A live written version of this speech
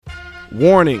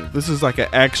Warning, this is like an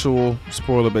actual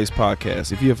spoiler-based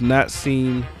podcast. If you have not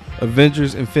seen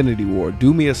Avengers Infinity War,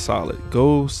 do me a solid.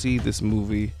 Go see this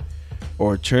movie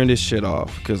or turn this shit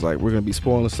off because like we're going to be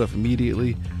spoiling stuff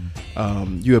immediately.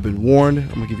 You have been warned.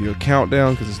 I'm going to give you a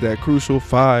countdown because it's that crucial.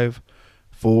 5,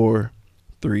 4,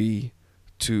 3,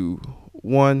 2,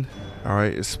 1. All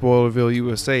right, it's Spoilerville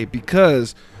USA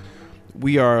because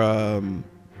we are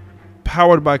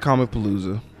powered by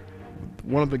Comicpalooza.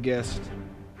 One of the guests,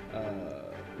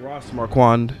 Ross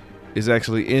Marquand, is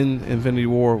actually in Infinity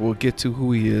War. We'll get to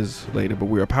who he is later, but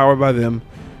we are powered by them,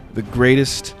 the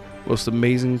greatest, most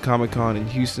amazing Comic-Con in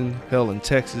Houston, hell in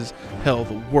Texas, hell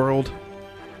the world.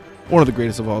 One of the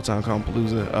greatest of all time,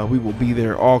 Comicpalooza. We will be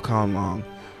there all con long.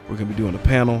 We're going to be doing a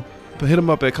panel. But hit them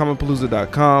up at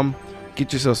comicpalooza.com.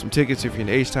 Get yourself some tickets if you're in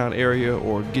the H-Town area,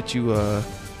 or get you a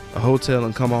hotel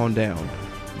and come on down.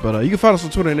 But you can find us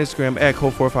on Twitter and Instagram at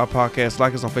Code45 Podcast.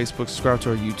 Like us on Facebook. Subscribe to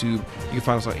our YouTube. You can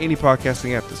find us on any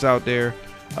podcasting app that's out there.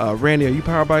 Randy, are you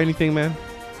powered by anything, man?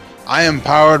 I am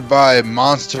powered by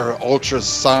Monster Ultra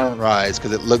Sunrise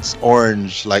because it looks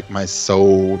orange like my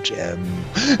soul gem.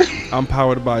 I'm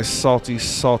powered by salty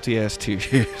ass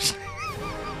tears.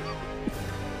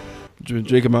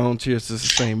 Drinking my own tears to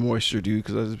sustain moisture, dude,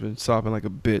 because I've just been sobbing like a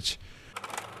bitch.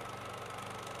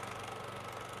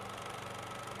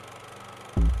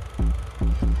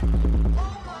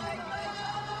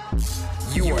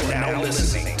 You are now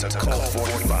listening to Cult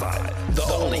 45, the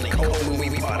only cult movie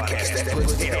podcast that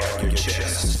puts air on your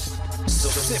chest. So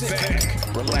sit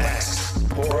back, relax,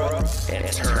 pour up,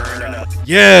 and turn up.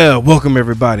 Yeah, welcome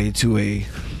everybody to a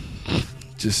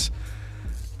just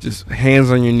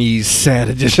hands on your knees sad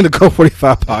edition of Cult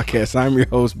 45 Podcast. I'm your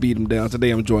host, Beat 'em Down.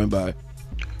 Today I'm joined by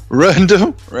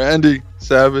Randy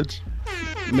Savage.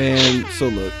 Man, so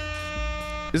look,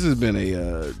 this has been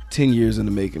a 10 years in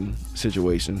the making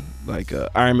situation. Like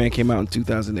Iron Man came out in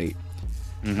 2008.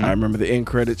 I remember the end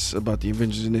credits about the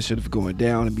Avengers Initiative going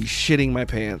down and be shitting my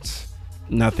pants,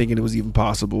 not thinking it was even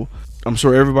possible. I'm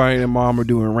sure everybody and their mom are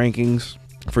doing rankings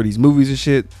for these movies and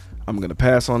shit. I'm going to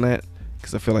pass on that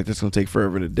because I feel like that's going to take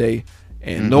forever today,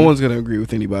 and no one's going to agree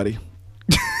with anybody.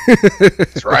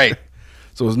 That's right.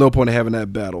 So there's no point in having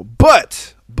that battle.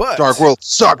 But Dark World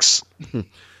sucks.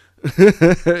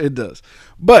 It does.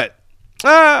 But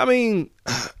I mean,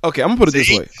 okay, I'm gonna put it this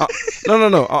way.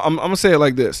 No. I'm gonna say it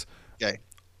like this. Okay.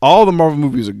 All the Marvel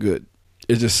movies are good.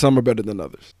 It's just some are better than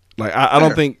others. Like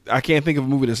I can't think of a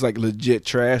movie that's like legit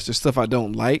trash. There's stuff I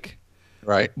don't like.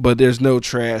 Right. But there's no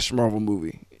trash Marvel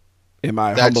movie, in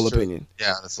my humble opinion.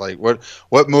 Yeah, it's like what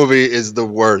movie is the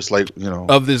worst? Like, you know,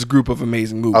 of this group of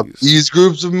amazing movies. Of these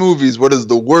groups of movies, what is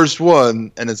the worst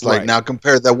one? And it's like, now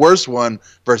compare that worst one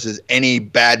versus any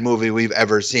bad movie we've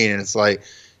ever seen, and it's like,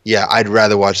 yeah, I'd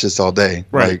rather watch this all day.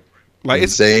 Right. Like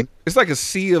insane. It's like a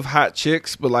sea of hot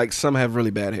chicks, but like some have really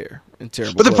bad hair and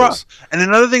terrible clothes. And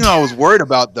another thing I was worried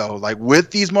about though, like with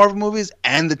these Marvel movies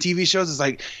and the TV shows, is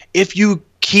like if you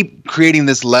keep creating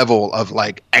this level of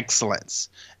like excellence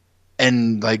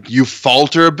and like you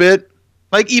falter a bit,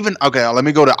 like even let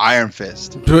me go to Iron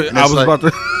Fist. I was about to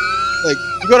like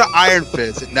you go to Iron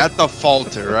Fist and that's the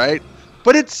falter, right?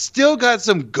 But it's still got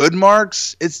some good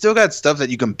marks. It's still got stuff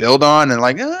that you can build on, and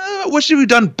like, what should we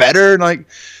done better? And like,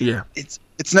 yeah, it's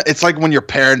like when your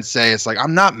parents say, it's like,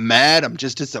 I'm not mad, I'm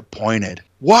just disappointed.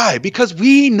 Why? Because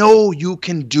we know you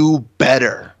can do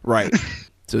better, right?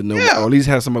 To know, or at least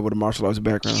have somebody with a martial arts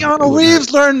background. Keanu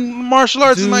Reeves learned martial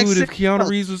arts in like 6 if Keanu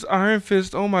Reeves was Iron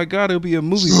Fist, oh my god, it'll be a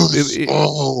movie.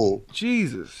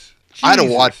 Jesus. I'd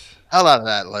have watched hell out of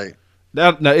that, like.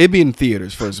 Now it'd be in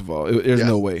theaters. First of all, there's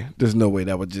no way. There's no way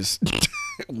that would just.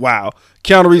 Wow,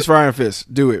 Keanu Reeves for Iron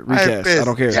Fist. Do it. Recast. I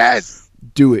don't care. Yes.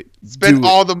 Do it. Spend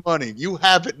all the money. You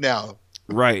have it now.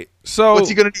 Right. So what's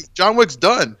he gonna do? John Wick's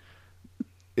done.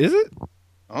 Is it?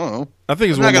 I don't know. I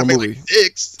think it's one more movie. Like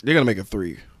 6. They're gonna make a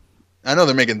 3. I know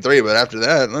they're making 3, but after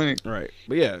that, right.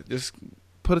 But yeah, just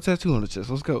put a tattoo on the chest.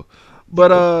 Let's go.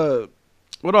 But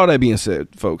with all that being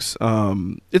said, folks,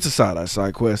 it's a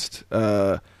side quest.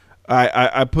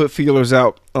 I put feelers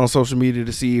out on social media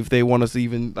to see if they want us to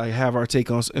even like have our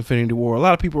take on Infinity War. A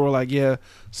lot of people were like, yeah.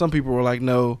 Some people were like,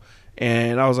 no.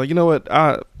 And I was like, you know what?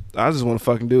 I just want to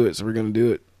fucking do it. So we're going to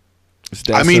do it. It's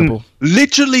that simple.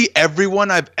 Literally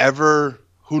everyone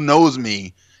who knows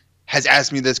me has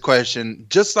asked me this question,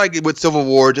 just like with Civil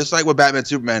War, just like with Batman,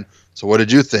 Superman. So what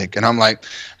did you think? And I'm like,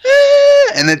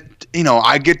 and it,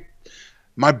 I get,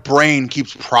 my brain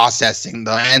keeps processing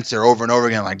the answer over and over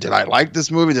again. Like, did I like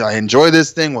this movie? Did I enjoy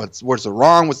this thing? What's the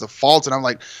wrong? What's the faults? And I'm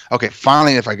like, okay,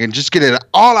 finally, if I can just get it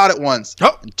all out at once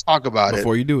and talk about it.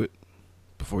 Before you do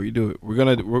it,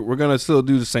 we're gonna still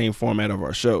do the same format of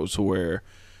our show, to where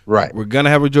Right. We're gonna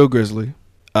have a Joe Grizzly.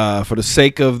 For the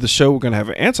sake of the show, we're gonna have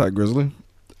an anti-Grizzly.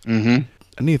 Mm-hmm.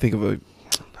 I need to think of a.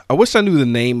 I wish I knew the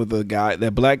name of the guy,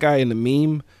 that black guy in the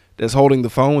meme that's holding the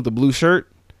phone with the blue shirt.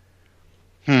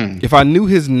 If I knew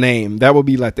his name, that would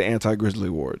be like the anti-Grizzly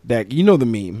award. That, you know, the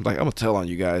meme. Like, I'm gonna tell on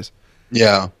you guys.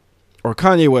 Yeah. Or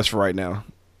Kanye West for right now.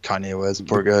 Kanye West,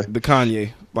 poor guy. The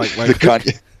Kanye, like The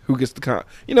Kanye. who gets the con.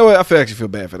 You know what? actually feel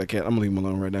bad for that cat. I'm gonna leave him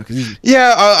alone right now because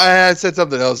Yeah, I had said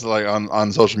something else like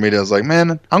on social media. I was like,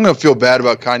 man, I'm gonna feel bad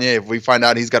about Kanye if we find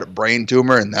out he's got a brain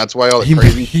tumor and that's why all the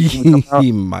crazy.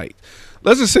 he might.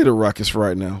 Let's just say the Ruckus for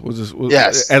right now.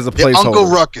 Yes, as a the placeholder. Uncle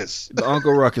Ruckus. The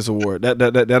Uncle Ruckus Award.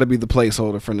 That'll be the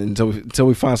placeholder for until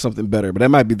we find something better. But that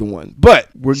might be the one. But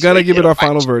we're gonna give it our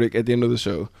final verdict at the end of the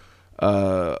show.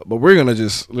 But we're gonna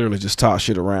just literally just toss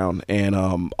shit around, and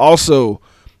also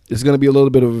it's gonna be a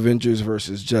little bit of Avengers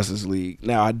versus Justice League.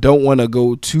 Now I don't want to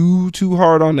go too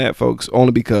hard on that, folks,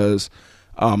 only because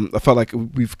I felt like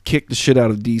we've kicked the shit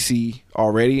out of DC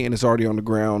already, and it's already on the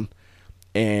ground.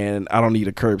 And I don't need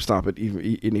to curb stomp it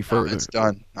even any further. It's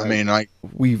done. I mean, like,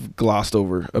 we've glossed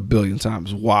over a billion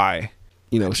times why,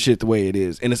 shit the way it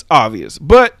is, and it's obvious.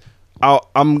 But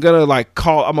I'm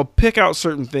gonna pick out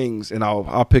certain things, and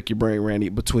I'll pick your brain, Randy,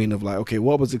 between of like, okay,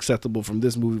 what was acceptable from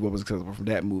this movie, what was acceptable from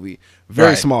that movie. Very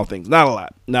Right. small things, not a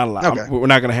lot. Okay. We're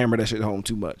not gonna hammer that shit home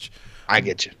too much. I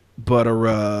get you. But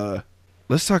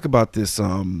let's talk about this.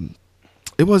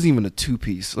 It wasn't even a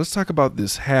 2-piece. Let's talk about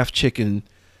this half chicken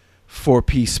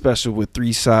 4-piece special with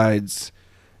 3 sides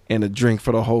and a drink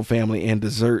for the whole family and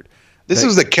dessert. This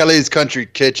was the Kelly's Country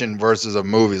Kitchen versus a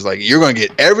movies. Like, you're gonna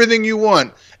get everything you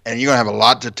want, and you're gonna have a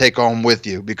lot to take home with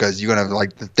you because you're gonna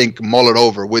have to mull it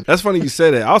over with. That's funny you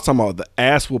said that. I was talking about the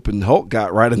ass whooping Hulk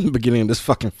got right in the beginning of this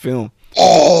fucking film.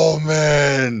 Oh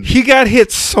man, He got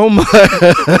hit so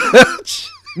much.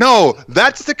 no,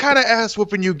 that's the kind of ass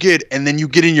whooping you get, and then you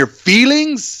get in your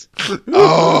feelings.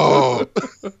 Oh,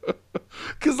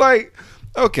 Cause like,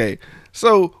 okay,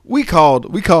 so I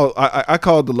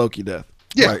called the Loki death.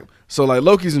 Yeah. Right? So like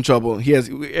Loki's in trouble.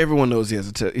 Everyone knows he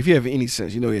has a if you have any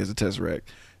sense, you know he has a Tesseract.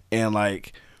 And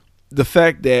like the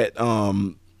fact that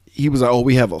he was like, oh,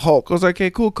 we have a Hulk. I was like, okay,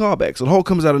 cool callback. So the Hulk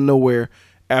comes out of nowhere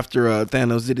after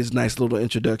Thanos did his nice little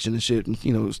introduction and shit,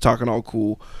 and was talking all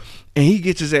cool, and he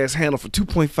gets his ass handled for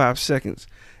 2.5 seconds.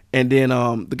 And then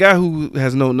the guy who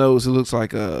has no nose, who looks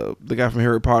like the guy from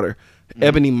Harry Potter,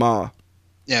 Ebony Maw.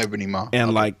 yeah, Ebony Maw.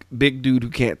 And like big dude who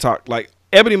can't talk. Like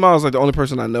Ebony Maw is like the only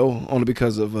person I know, only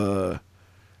because of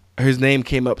his name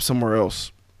came up somewhere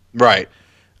else. Right.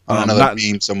 On another not-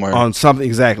 meme somewhere. On something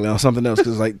on something else,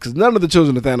 because none of the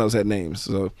children of Thanos had names.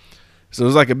 So it's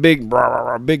like a big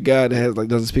guy that has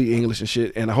doesn't speak English and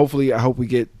shit. And I hope we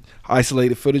get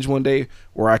isolated footage one day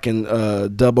where I can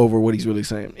dub over what he's really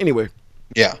saying. Anyway.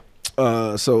 Yeah.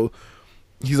 So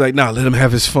he's like, nah, let him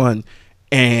have his fun.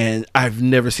 And I've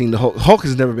never seen the Hulk. Hulk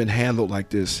has never been handled like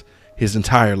this his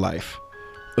entire life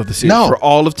of the series. No. For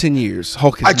all of 10 years.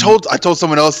 Hulk has I told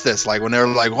someone else this, like when they were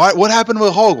like, what happened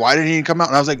with Hulk? Why didn't he come out?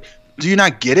 And I was like, do you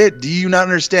not get it? Do you not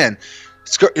understand?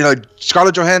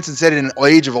 Scarlett Johansson said it in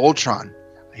Age of Ultron.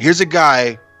 Here's a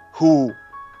guy who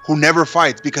never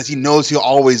fights because he knows he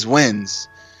always wins.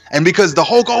 And because the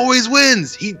Hulk always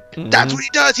wins, that's what he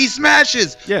does. He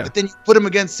smashes. Yeah. But then you put him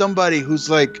against somebody who's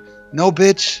like, no,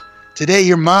 bitch, today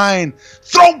you're mine.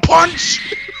 Throw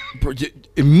punch.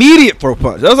 immediate throw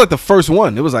punch. That was like the first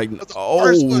one. It was like,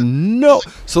 first one. no.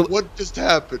 So What just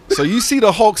happened? so you see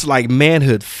the Hulk's like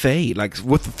manhood fade, like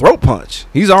with the throat punch.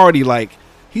 He's already like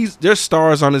there's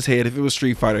stars on his head. If it was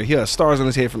Street Fighter, he has stars on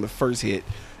his head from the first hit,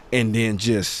 and then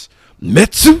just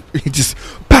Metsu. He just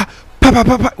pa pa pa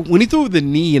pa pa. When he threw the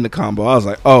knee in the combo, I was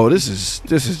like, oh, this is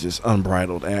just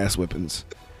unbridled ass whippings.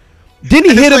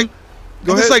 Didn't he hit him?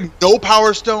 Go It's ahead. like no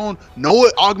Power Stone, no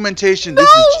augmentation. This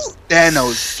is just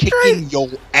Thanos kicking your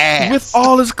ass. With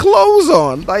all his clothes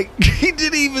on. Like, he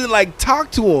didn't even like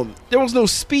talk to him. There was no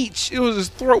speech. It was his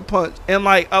throat punch. And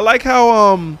like, I like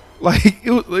how like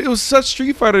it was such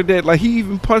Street Fighter that like he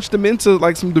even punched him into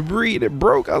like some debris that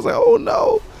broke. I was like, oh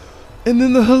no. And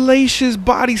then the hellacious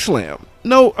body slam.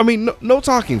 No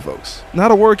talking, folks. Not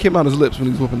a word came out of his lips when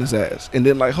he was whooping his ass. And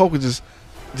then like Hulk would just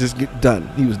get done.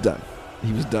 He was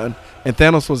done. And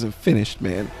Thanos wasn't finished,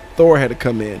 man. Thor had to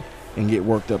come in and get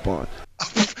worked up on.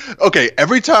 Okay,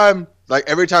 every time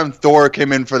Thor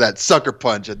came in for that sucker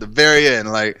punch at the very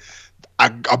end, like I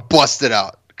busted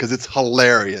out because it's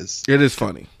hilarious. It is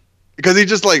funny. Because he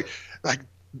just like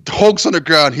Hulk's on the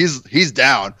ground, he's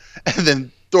down, and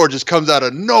then Thor just comes out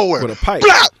of nowhere With a pipe.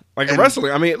 Blah! Like a And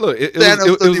wrestler. I mean, look,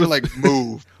 Thanos doesn't even was, like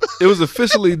move. it was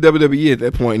officially WWE at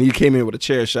that point. He came in with a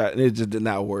chair shot, and it just did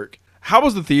not work. How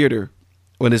was the theater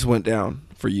when this went down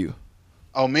for you?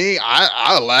 Oh, me?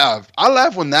 I laughed. I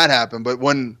laughed when that happened, but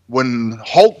when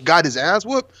Hulk got his ass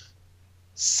whooped,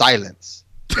 silence.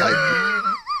 Like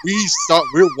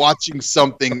we're watching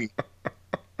something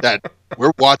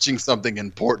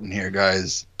important here,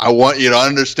 guys. I want you to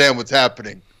understand what's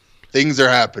happening. Things are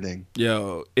happening.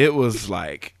 Yo, it was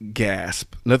like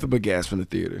gasp, nothing but gasp in the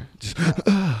theater. Just,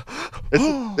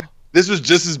 This was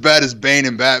just as bad as Bane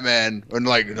and Batman, and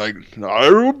like I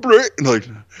will break, like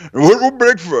what will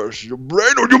break first, your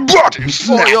brain or your body?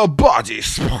 or your body,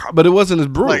 but it wasn't as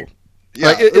brutal. Like, yeah,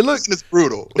 like it looked, it's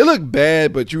brutal. It looked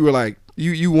bad, but you were like,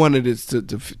 you wanted it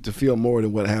to feel more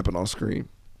than what happened on screen,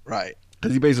 Right?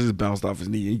 Because he basically just bounced off his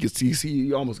knee. You could see,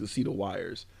 you almost could see the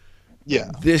wires.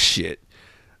 Yeah. This shit.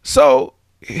 So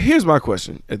here's my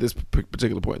question at this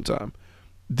particular point in time.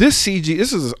 This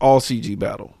is an all CG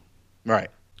battle. Right.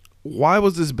 Why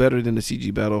was this better than the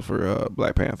CG battle for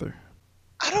Black Panther?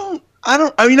 I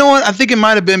mean, you know what? I think it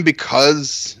might have been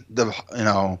because the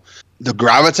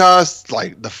gravitas,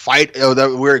 like the fight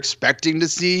that we're expecting to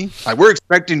see. Like we're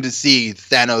expecting to see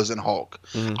Thanos and Hulk.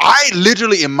 Mm-hmm. I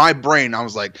literally, in my brain, I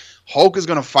was like, Hulk is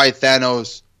gonna fight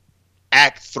Thanos,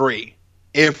 Act 3.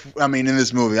 In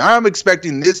this movie, I'm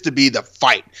expecting this to be the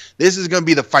fight. This is gonna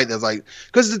be the fight that's like,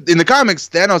 because in the comics,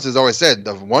 Thanos has always said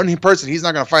the one person he's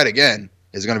not gonna fight again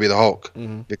is going to be the Hulk,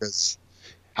 because,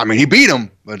 I mean, he beat him,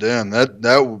 but damn,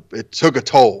 that it took a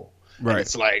toll. Right. And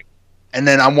it's like, and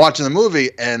then I'm watching the movie,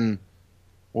 and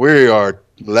we are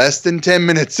less than 10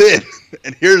 minutes in,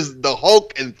 and here's the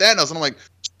Hulk and Thanos, and I'm like,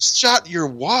 shot your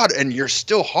wad, and you're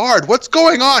still hard. What's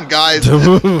going on, guys?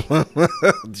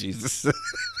 Jesus.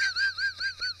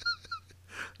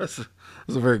 That's a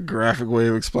very graphic way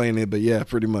of explaining it, but yeah,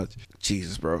 pretty much.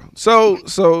 Jesus, bro. So.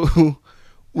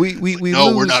 We no,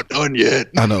 lose. We're not done yet.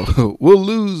 I know. We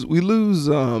lose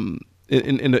in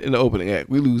the opening act.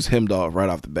 We lose Heimdall right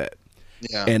off the bat.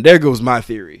 Yeah. And there goes my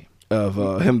theory of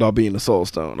Heimdall being the Soul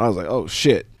Stone. I was like, oh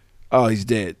shit. Oh, he's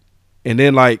dead. And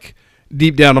then like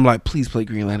deep down I'm like, please play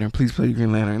Green Lantern. Please play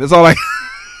Green Lantern. That's all I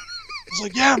was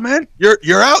like, yeah, man. You're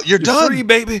out. You're done. Free,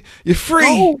 baby. You're free.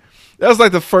 Oh. That was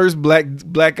like the first black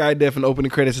guy death in the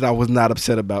opening credits that I was not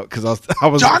upset about, because I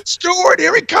was John Stewart,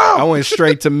 here he comes. I went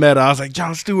straight to meta. I was like,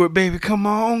 John Stewart, baby, come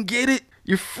on, get it.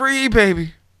 You're free,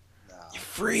 baby. No. You're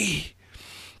free.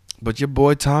 But your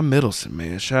boy Tom Middleton,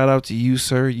 man, shout out to you,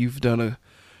 sir. You've done a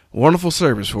wonderful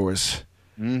service for us.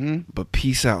 Mm-hmm. But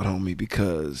peace out, homie,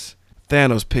 because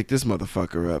Thanos picked this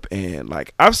motherfucker up, and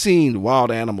like I've seen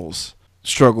wild animals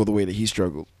struggle the way that he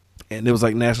struggled, and it was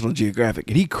like National Geographic,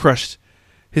 and he crushed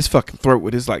his fucking throat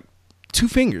with his like 2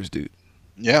 fingers, dude.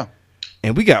 Yeah.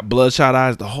 And we got bloodshot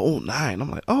eyes the whole 9. I'm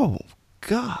like, oh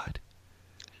God.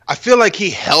 I feel like he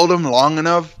held him long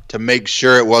enough to make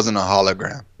sure it wasn't a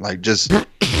hologram. Like just like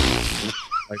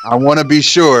I want to be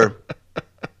sure.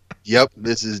 Yep,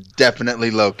 this is definitely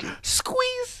Loki.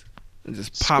 Squeeze. And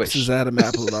just pops his Adam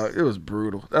apple out. It was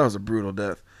brutal. That was a brutal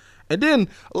death. And then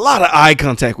a lot of eye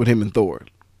contact with him and Thor.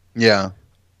 Yeah.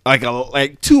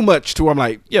 Like too much to where I'm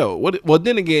like, yo, what? Well,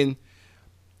 then again,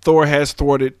 Thor has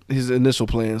thwarted his initial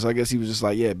plans. So I guess he was just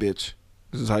like, yeah, bitch,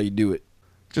 this is how you do it.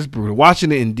 Just brutal.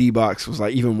 Watching it in D-Box was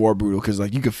like even more brutal, because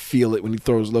like you could feel it when he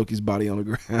throws Loki's body on the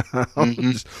ground.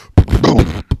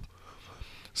 Mm-hmm.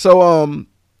 So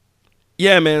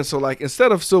yeah, man. So like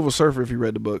instead of Silver Surfer, if you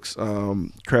read the books,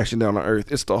 crashing down on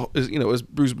Earth, it's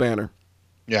Bruce Banner,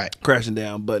 yeah, crashing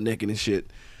down, butt naked and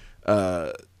shit.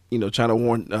 Trying to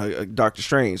warn Doctor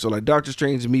Strange. So like Doctor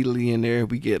Strange immediately in there,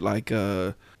 we get like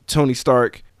Tony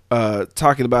Stark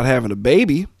talking about having a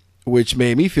baby, which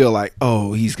made me feel like,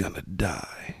 oh, he's gonna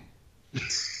die.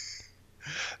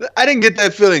 I didn't get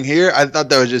that feeling here. I thought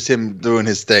that was just him doing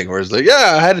his thing, where it's like,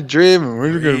 yeah, I had a dream, and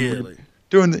we're gonna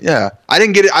doing the, yeah. I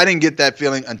didn't get it. I didn't get that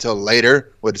feeling until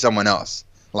later with someone else,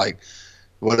 like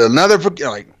with another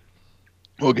like.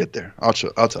 We'll get there. I'll tell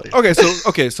you.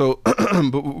 Okay, so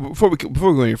but before we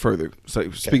go any further,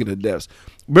 speaking of deaths,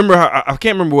 remember how I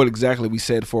can't remember what exactly we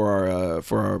said for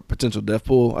our potential death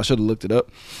pool. I should have looked it up,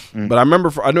 but I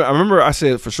remember I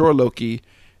said for sure Loki,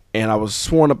 and I was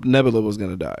sworn up Nebula was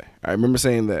gonna die. I remember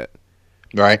saying that,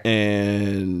 right?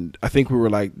 And I think we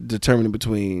were like determining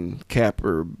between Cap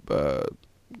or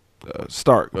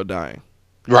Stark or dying,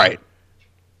 right?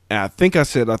 And I think I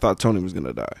said I thought Tony was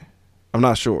gonna die. I'm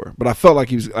not sure, but I felt like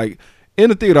he was like in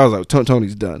the theater. I was like,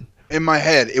 Tony's done. In my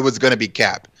head, it was going to be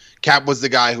Cap. Cap was the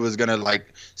guy who was going to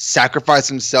like sacrifice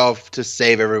himself to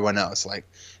save everyone else. Like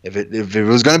if it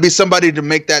was going to be somebody to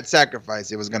make that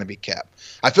sacrifice, it was going to be Cap.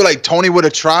 I feel like Tony would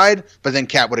have tried, but then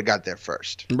Cap would have got there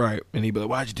first. Right. And he'd be like,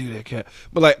 why'd you do that, Cap?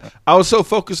 But like, I was so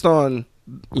focused on,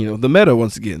 the meta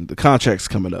once again, the contracts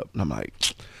coming up. And I'm like,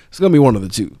 it's going to be one of the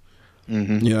two.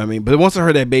 Mm-hmm. You know what I mean? But once I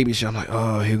heard that baby shit, I'm like,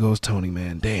 oh, here goes Tony,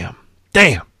 man. Damn.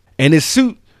 And his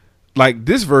suit, like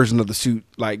this version of the suit,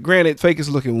 like granted, fake is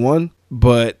looking one,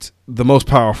 but the most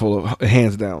powerful,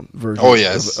 hands down version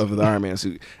of the Iron Man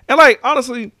suit. And like,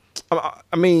 honestly,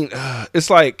 I mean, it's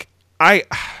like,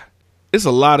 it's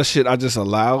a lot of shit I just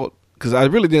allowed because I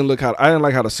really didn't I didn't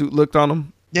like how the suit looked on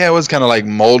him. Yeah, it was kind of like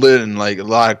molded and like a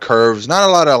lot of curves. Not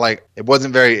a lot of like, it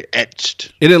wasn't very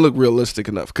etched. It didn't look realistic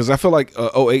enough because I feel like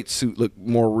 08 suit looked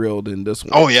more real than this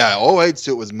one. Oh yeah, 08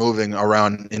 suit was moving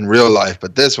around in real life,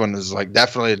 but this one is like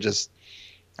definitely just,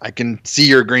 I can see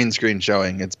your green screen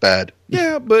showing. It's bad.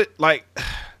 Yeah, but like,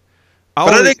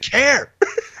 I didn't care.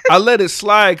 I let it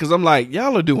slide because I'm like,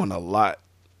 y'all are doing a lot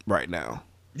right now.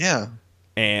 Yeah.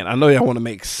 And I know y'all want to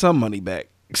make some money back.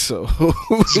 So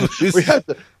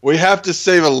we have to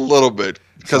save a little bit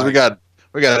because we got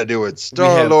to do it.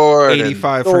 Star-Lord,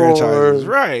 85 franchises,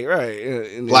 right?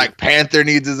 And Black Panther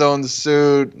needs his own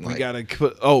suit. We gotta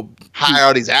hire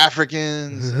all these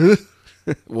Africans.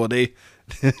 Well, they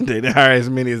didn't hire as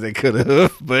many as they could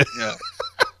have, but yeah.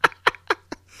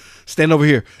 Stand over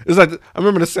here. It's like I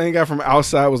remember the same guy from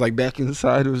outside was like back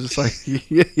inside. It was just like,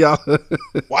 y'all.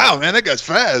 Wow, man, that guy's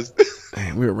fast.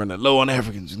 Man, we were running low on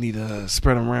Africans. We need to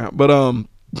spread them around. But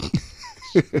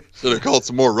should have called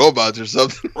some more robots or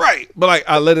something. Right. But like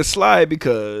I let it slide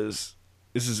because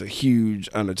this is a huge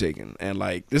undertaking, and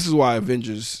like this is why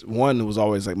Avengers 1 was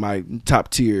always like my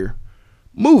top tier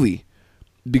movie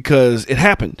because it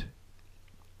happened.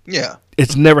 Yeah.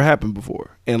 It's never happened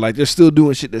before. And like they're still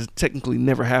doing shit that's technically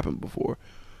never happened before.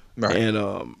 Right.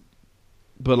 And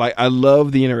but like I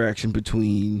love the interaction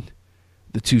between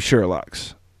the two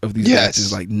Sherlocks of these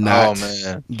guys like not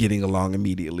getting along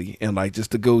immediately. And like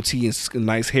just the goatee and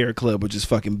nice hair club were just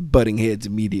fucking butting heads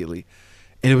immediately.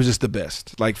 And it was just the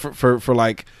best. Like for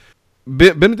like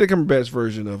Benedict Cumberbatch's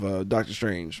version of Doctor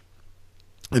Strange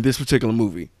in this particular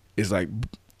movie is like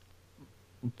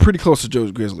pretty close to Joe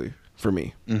Grizzly for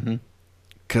me. Mm-hmm.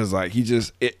 Cause like he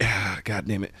just, God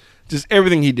damn it, just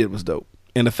everything he did was dope,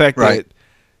 and the fact that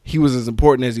he was as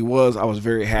important as he was, I was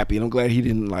very happy, and I'm glad he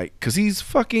didn't cause he's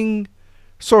fucking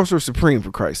Sorcerer Supreme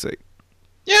for Christ's sake.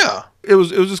 Yeah, it was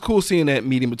just cool seeing that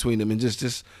meeting between them and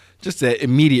just that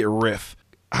immediate riff.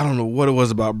 I don't know what it was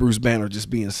about Bruce Banner just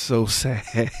being so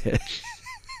sad.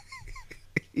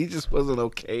 He just wasn't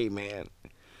okay, man.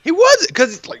 He wasn't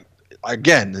because like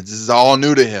again, this is all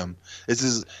new to him.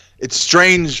 It's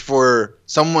strange for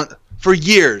someone. For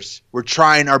years, we're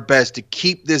trying our best to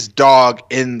keep this dog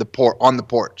on the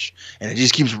porch, and it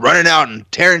just keeps running out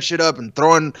and tearing shit up and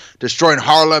destroying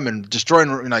Harlem and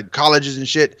destroying like colleges and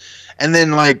shit. And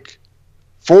then like,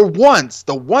 for once,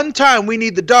 the one time we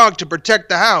need the dog to protect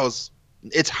the house,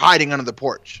 it's hiding under the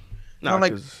porch. No,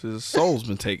 like his soul's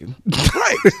been taken.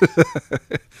 Right.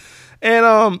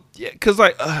 And yeah, cause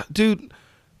like, dude.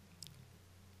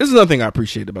 This is another thing I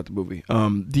appreciate about the movie.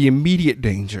 The immediate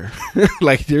danger.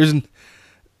 like there's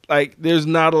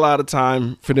not a lot of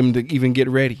time for them to even get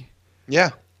ready.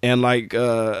 Yeah. And like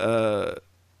this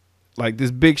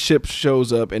big ship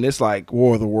shows up and it's like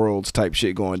War of the Worlds type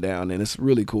shit going down, and it's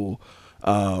really cool.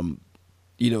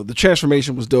 The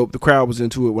transformation was dope. The crowd was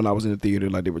into it when I was in the theater.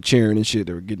 Like they were cheering and shit.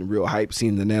 They were getting real hype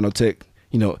seeing the nanotech.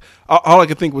 All I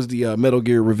could think was the Metal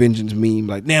Gear Revengeance meme,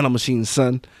 like nanomachine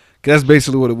son. 'Cause that's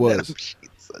basically what it was.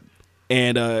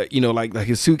 And like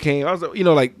his suit came. I was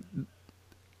like,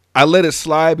 I let it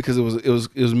slide because it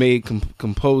was made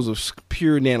composed of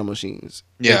pure nanomachines,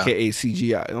 aka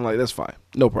CGI. And I'm like, that's fine,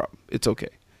 no problem. It's okay.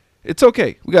 We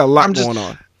got a lot going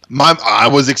on. I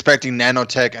was expecting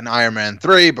nanotech and Iron Man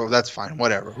 3, but that's fine.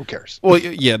 Whatever. Who cares? Well,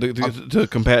 yeah, to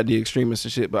combat the extremists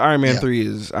and shit. But Iron Man 3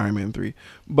 is Iron Man 3.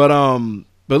 But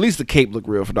at least the cape looked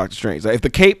real for Doctor Strange. Like if the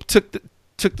cape took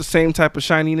the same type of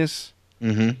shininess,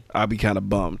 I'd be kind of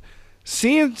bummed.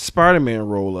 Seeing Spider-Man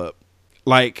roll up,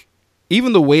 like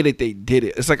even the way that they did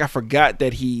it, it's like I forgot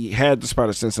that he had the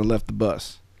spider sense and left the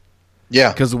bus.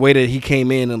 Yeah, because the way that he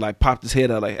came in and like popped his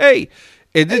head out, like, hey,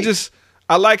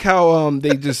 I like how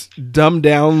they just dumbed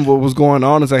down what was going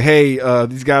on. It's like, hey,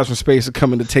 these guys from space are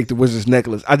coming to take the wizard's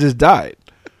necklace. I just died.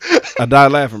 I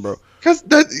died laughing, bro. Because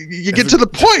you get to the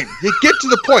point. You get to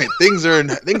the point. Things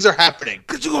are happening.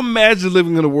 Could you imagine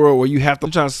living in a world where you have to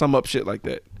try to sum up shit like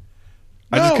that?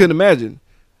 I just couldn't imagine.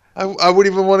 I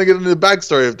wouldn't even want to get into the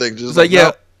backstory of things. Just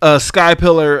it's like Sky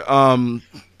Pillar,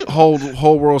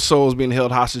 whole world souls being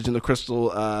held hostage in the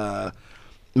crystal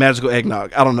magical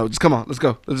eggnog. I don't know. Just come on, let's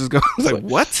go. Let's just go. It's like,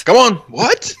 what? Come on,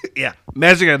 what? Yeah,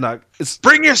 magic eggnog.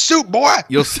 Bring your suit, boy.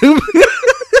 Your suit.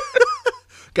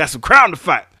 Got some crown to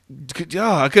fight.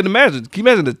 I couldn't imagine. Can you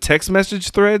imagine the text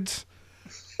message threads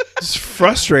It's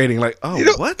frustrating. Like, oh, You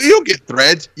don't, what? You don't get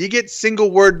threads. You get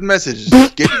single word messages.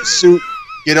 Get suit.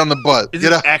 Get on the bus. Is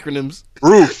Get it a acronyms?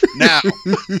 roof now.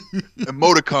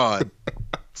 Emoticon.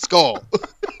 Skull.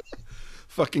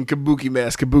 Fucking kabuki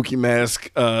mask,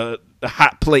 the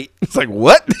hot plate. It's like,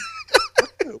 what?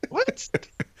 What?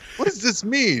 What does this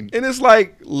mean? And it's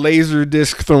like laser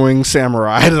disc throwing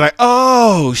samurai. It's like,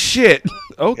 oh shit.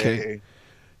 Okay. Hey,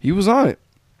 He was on it.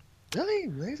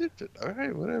 really? All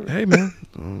right, whatever. Hey man,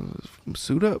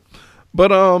 suit up.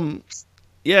 But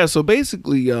yeah. So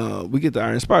basically, we get the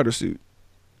Iron Spider suit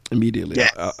immediately.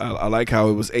 Yes. I like how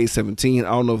it was A17. I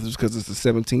don't know if it's because it's the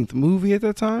 17th movie at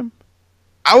that time.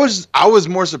 I was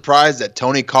more surprised that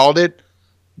Tony called it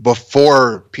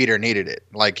before Peter needed it.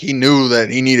 Like he knew that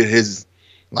he needed his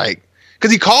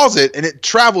because he calls it and it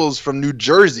travels from New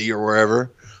Jersey or wherever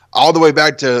all the way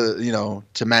back to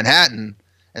to Manhattan.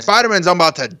 And Spider-Man's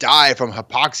about to die from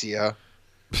hypoxia.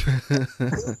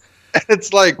 And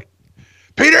it's like,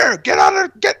 Peter, get out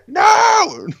of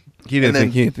no. He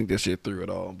didn't think that shit through at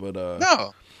all. But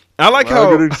No. I like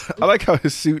Well, how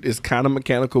his suit is kind of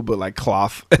mechanical, but like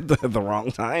cloth at the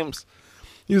wrong times.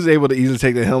 He was able to easily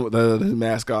take the helmet, the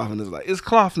mask off, and it's like, it's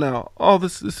cloth now. Oh,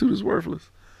 this suit is worthless.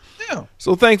 Yeah.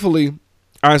 So thankfully,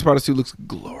 Iron Spider suit looks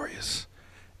glorious,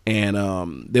 and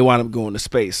they wind up going to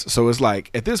space. So it's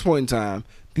like at this point in time,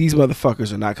 these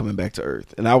motherfuckers are not coming back to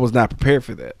Earth, and I was not prepared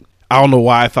for that. I don't know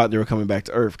why I thought they were coming back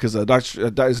to Earth because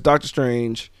it's Doctor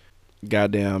Strange,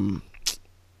 goddamn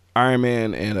Iron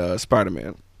Man, and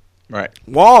Spider-Man. Right.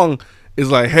 Wong is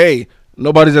like, hey,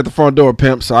 nobody's at the front door,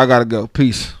 pimp, so I gotta go.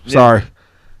 Peace. Sorry.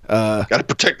 Got to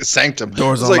protect the sanctum.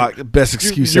 Doors It's unlocked. The best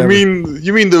excuse you ever. mean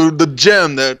the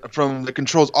gem that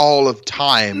controls all of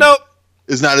time? Nope.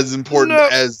 Is not as important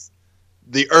Nope. as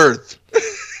the Earth.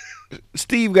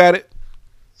 Steve got it.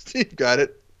 Steve got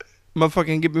it.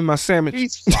 Motherfucking give me my sandwich.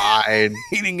 He's fine.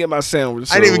 He didn't get my sandwich.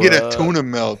 I didn't even get so, a tuna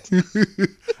melt.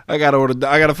 I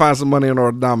gotta find some money and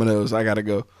order Domino's. I gotta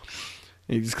go.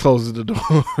 He just closes the door.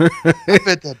 I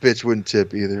bet that bitch wouldn't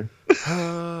tip either.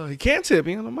 He can't tip.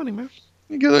 He ain't got no money, man.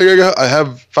 I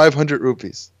have 500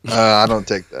 rupees. I don't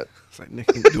take that. It's like, Nick,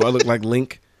 do I look like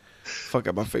Link? Fuck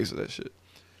up my face with that shit.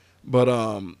 But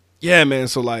yeah, man.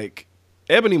 So like,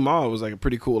 Ebony Maw was like a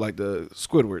pretty cool, like the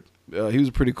Squidward. He was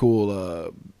a pretty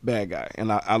cool bad guy, and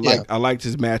I liked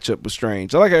his matchup with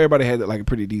Strange. I like how everybody had like a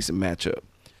pretty decent matchup.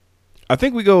 I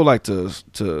think we go like to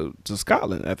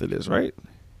Scotland after this, right?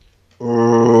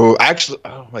 Actually,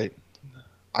 wait.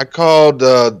 I called.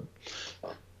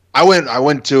 I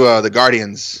went to the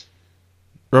Guardians.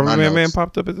 Rubber Man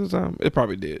popped up at the time. It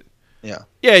probably did. Yeah.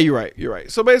 Yeah, you're right. You're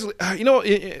right. So basically,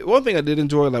 one thing I did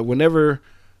enjoy, like whenever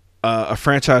a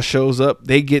franchise shows up,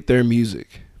 they get their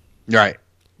music. Right.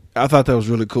 I thought that was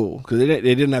really cool because they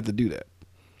didn't have to do that.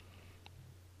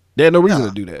 They had no reason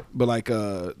to do that. But like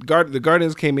the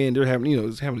Guardians came in, they're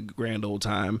having having a grand old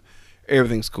time.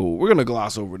 Everything's cool. We're gonna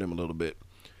gloss over them a little bit,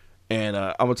 and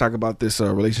I'm gonna talk about this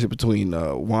relationship between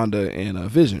Wanda and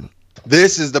Vision.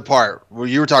 This is the part where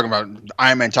you were talking about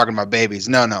Iron Man talking about babies.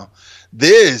 No.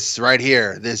 This right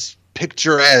here, this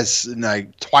picturesque,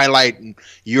 like Twilight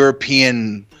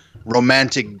European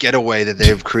romantic getaway that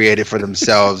they've created for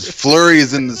themselves.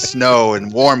 Flurries in the snow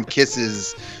and warm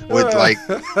kisses with like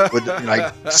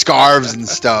scarves and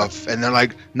stuff. And they're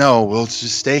like, no, we'll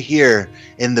just stay here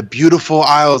in the beautiful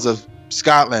Isles of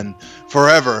Scotland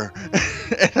forever.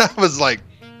 And I was like,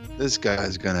 this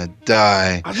guy's gonna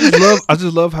die. I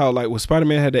just love how like when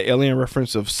Spider-Man had the alien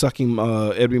reference of sucking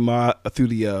Ebony Maw through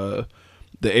the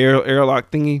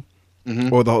airlock thingy.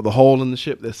 Mm-hmm. Or the hole in the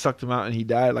ship that sucked him out and he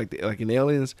died like in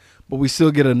Aliens, but we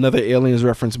still get another Aliens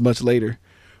reference much later.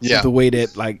 Yeah, with the way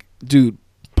that like, dude,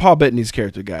 Paul Bettany's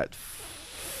character got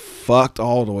fucked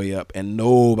all the way up, and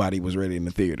nobody was ready in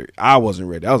the theater. I wasn't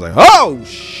ready. I was like, oh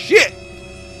shit,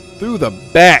 through the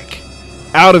back,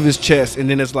 out of his chest, and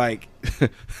then it's like,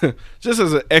 just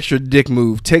as an extra dick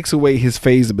move, takes away his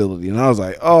phase ability, and I was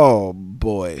like, oh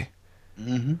boy,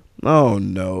 oh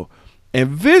no, and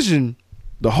Vision.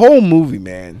 The whole movie,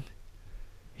 man,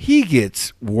 he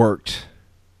gets worked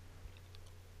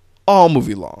all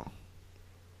movie long.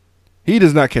 He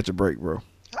does not catch a break, bro.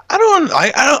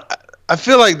 I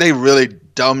feel like they really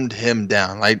dumbed him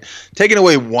down. Like taking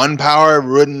away one power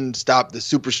wouldn't stop the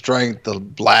super strength, the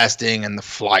blasting, and the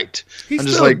flight. He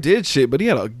still did shit, but he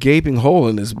had a gaping hole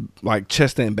in his like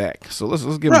chest and back. So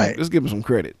let's give him some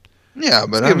credit. Yeah,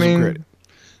 but I mean, credit.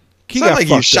 It's not like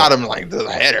you shot him like to the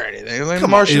head or anything. Like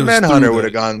Martian Manhunter would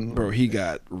have gone. Bro, he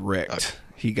got wrecked. Okay.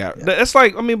 He got. Yeah. That's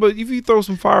like, I mean, but if you throw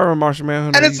some fire on Martian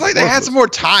Manhunter, and it's like they had some more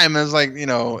time. It's like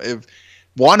if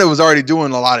Wanda was already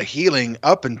doing a lot of healing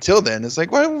up until then. It's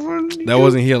like, what? That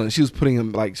wasn't healing. She was putting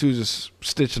him she was just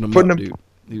stitching him Putting up, him- dude.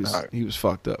 He was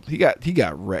fucked up. He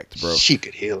got wrecked, bro. She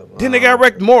could heal him. Then they got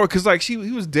wrecked more because he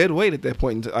was dead weight at that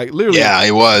point. Like literally, Yeah,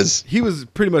 he was. he was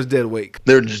pretty much dead weight.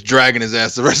 They were just dragging his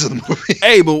ass the rest of the movie.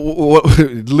 Hey, but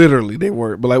literally they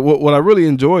weren't. But like what I really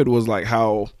enjoyed was like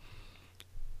how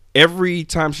every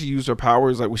time she used her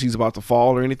powers, like when she's about to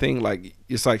fall or anything, like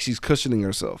it's like she's cushioning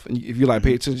herself. And if you like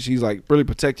pay attention, she's like really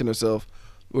protecting herself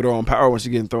with her own power when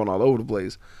she's getting thrown all over the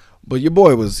place. But your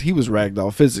boy was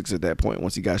ragdoll physics at that point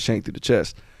once he got shanked through the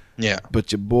chest. Yeah.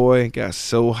 But your boy got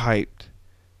so hyped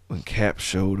when Cap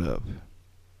showed up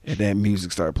and that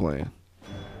music started playing.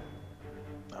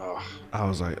 Oh. I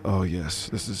was like, oh yes,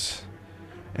 this is.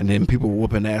 And then people were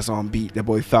whooping ass on beat. That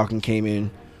boy Falcon came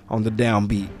in on the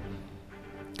downbeat.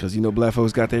 Because black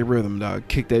folks got their rhythm, dog.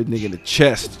 Kicked that nigga in the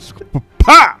chest.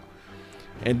 Pop!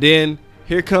 And then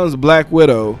here comes Black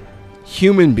Widow,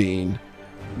 human being,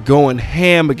 going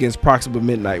ham against Proxima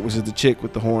Midnight, which is the chick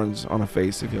with the horns on her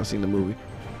face, if y'all seen the movie.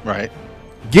 Right.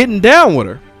 Getting down with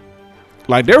her.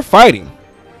 Like they're fighting.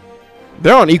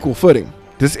 They're on equal footing.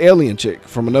 This alien chick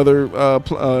from another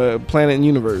planet and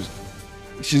universe.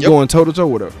 She's going toe to toe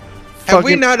with her. Have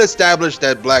we not established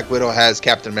that Black Widow has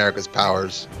Captain America's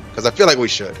powers? Because I feel like we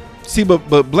should. See, but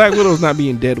Black Widow's not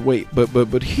being dead weight.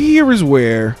 But here is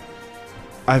where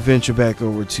I venture back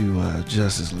over to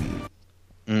Justice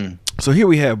League. So here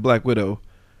we have Black Widow,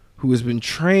 who has been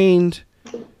trained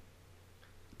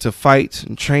to fight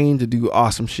and trained to do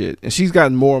awesome shit, and she's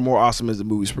gotten more and more awesome as the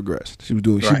movies progressed. She was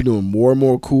doing more and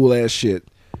more cool ass shit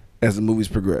as the movies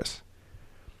progressed.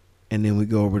 And then we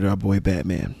go over to our boy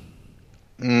Batman.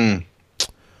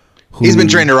 He's been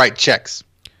trained to write checks.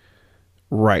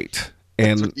 Right.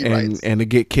 And to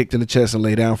get kicked in the chest and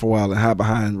lay down for a while and hide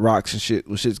behind rocks and shit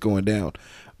when shit's going down.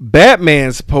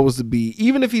 Batman's supposed to be,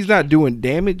 even if he's not doing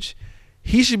damage,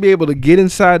 he should be able to get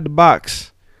inside the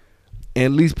box and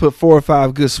at least put 4 or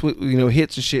 5 good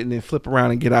hits and shit and then flip around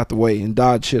and get out the way and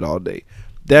dodge shit all day.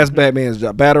 That's Batman's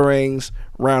job. Batarangs,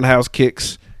 roundhouse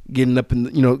kicks, getting up in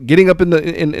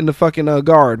the fucking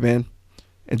guard, man,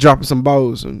 and dropping some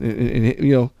bows and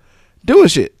doing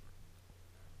shit.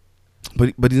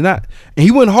 But he's not. And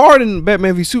he went hard in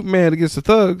Batman v Superman against the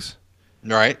thugs.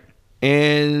 Right.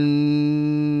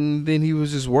 And then he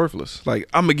was just worthless. Like,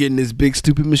 I'm going to get in this big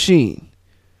stupid machine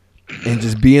and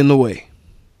just be in the way.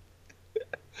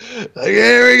 Like,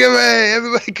 here we go, man.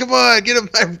 Everybody, come on. Get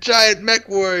a giant mech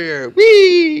warrior.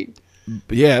 Whee!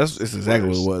 Yeah, that's exactly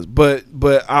what it was.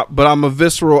 But I'm a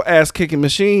visceral ass-kicking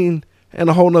machine in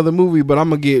a whole nother movie, but I'm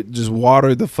going to get just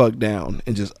watered the fuck down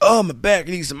and just, my back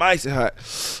needs some icy hot.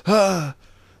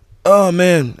 Oh,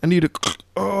 man. I need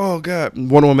oh, God.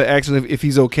 One of them asking if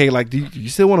he's okay. Like, do you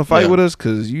still want to fight with us?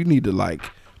 Because you need to, like,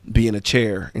 be in a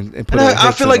chair and put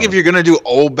I feel like if you're going to do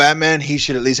old Batman, he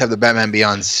should at least have the Batman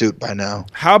Beyond suit by now.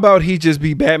 How about he just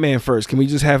be Batman first? Can we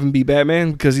just have him be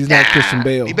Batman? Because he's not Christian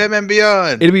Bale. Be Batman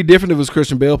Beyond. It'd be different if it was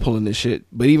Christian Bale pulling this shit.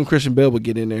 But even Christian Bale would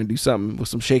get in there and do something with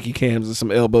some shaky cams and some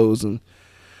elbows. And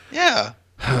yeah.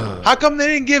 How come they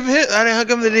didn't give him? How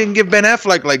come they didn't give Ben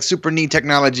Affleck like super neat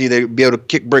technology to be able to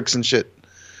kick bricks and shit?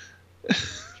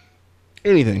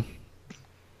 Anything.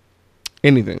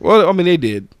 Well, I mean, they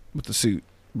did with the suit,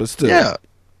 but still. Yeah,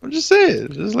 I'm just saying.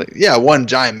 Just like, one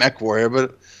giant mech warrior,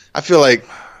 but I feel like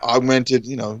augmented.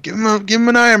 Give him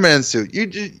an Iron Man suit.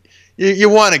 You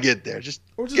want to get there? Just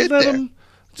get let there. him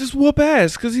just whoop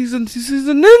ass because he's a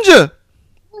ninja.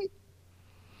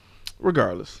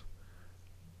 Regardless.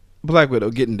 Black Widow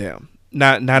getting down,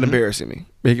 not embarrassing me,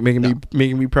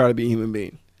 making me proud to be a human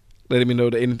being, letting me know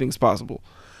that anything's possible.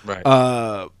 Right.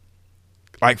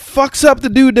 Like fucks up the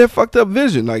dude that fucked up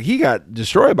Vision. Like he got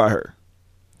destroyed by her.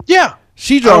 Yeah.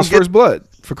 She draws first blood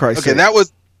for Christ's sake. Okay, that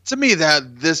was to me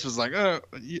this was like,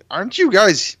 aren't you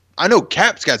guys? I know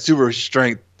Cap's got super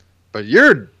strength, but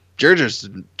you're just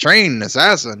a trained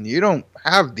assassin. You don't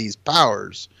have these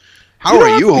powers. How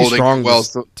are you holding well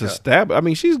to stab? I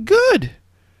mean, she's good.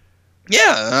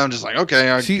 Yeah, I'm just like, okay,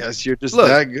 I guess you're just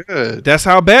that good. That's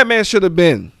how Batman should have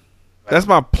been. That's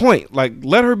my point. Like,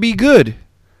 let her be good.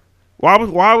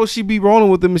 Why would she be rolling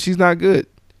with him if she's not good?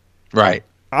 Right.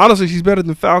 Honestly, she's better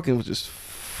than Falcon, which is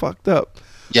fucked up.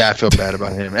 Yeah, I feel bad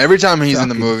about him. Every time he's in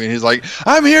the movie, he's like,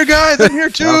 I'm here, guys. I'm here,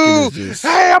 too.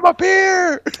 Hey, I'm up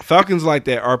here. Falcon's like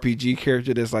that RPG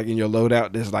character that's like in your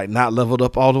loadout that's like not leveled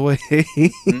up all the way.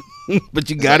 But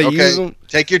you got to use them.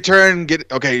 Take your turn. Get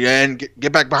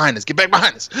back behind us. Get back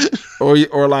behind us.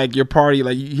 or like your party,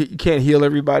 like you can't heal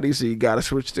everybody, so you got to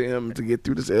switch to him to get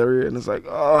through this area. And it's like,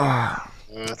 oh.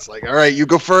 It's like, all right, you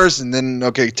go first. And then,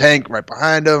 tank right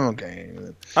behind him. Okay.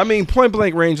 I mean, point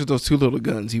blank range with those two little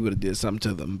guns, he would have did something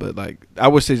to them. But like, I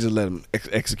wish they just let him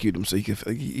execute them so he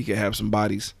could have some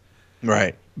bodies,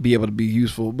 Right. be able to be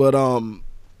useful. But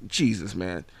Jesus,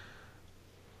 man,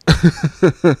 I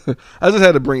just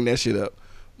had to bring that shit up.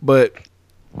 But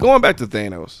going back to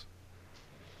Thanos,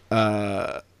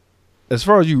 as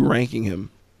far as you ranking him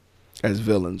as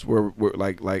villains, where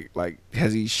like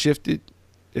has he shifted?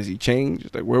 Has he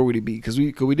changed? Like, where would he be? Because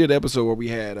we did an episode where we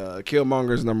had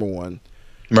Killmonger's number 1.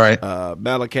 Right.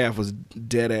 Malekith was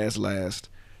dead ass last.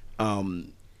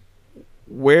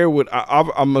 Where would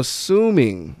I'm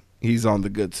assuming he's on the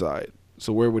good side.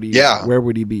 So where would he? Yeah. Where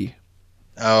would he be?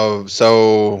 Oh,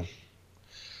 so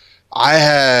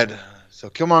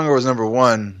Killmonger was number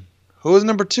 1. Who was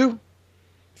number 2?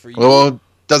 For you? Well,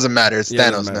 doesn't matter. It's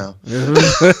Yeah, Thanos doesn't now.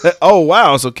 Oh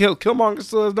wow! So Killmonger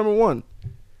still is number 1.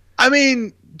 I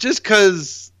mean, just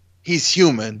because he's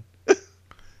human, and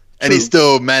True. he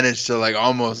still managed to I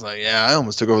almost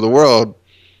took over the world,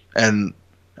 and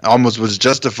almost was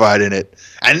justified in it.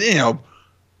 And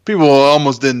people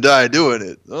almost didn't die doing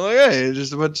it. I'm like, hey, it's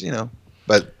just a bunch,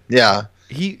 But yeah,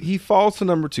 He falls to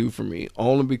number 2 for me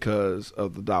only because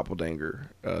of the doppelganger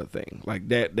thing. Like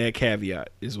that caveat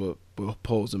is what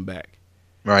pulls him back.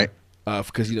 right.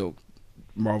 Because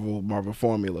Marvel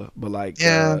formula, but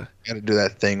Yeah, got to do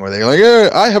that thing where they're like, yeah,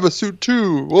 I have a suit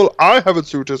too. Well, I have a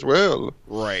suit as well.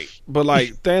 right. But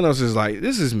Thanos is like,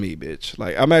 this is me, bitch.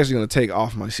 Like, I'm actually gonna take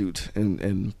off my suit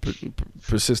and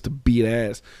persist to beat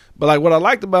ass. But what I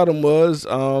liked about him was,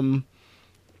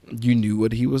 you knew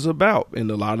what he was about, and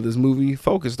a lot of this movie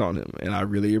focused on him, and I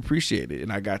really appreciate it.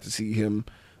 And I got to see him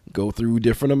go through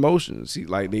different emotions.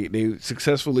 They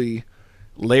successfully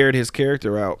layered his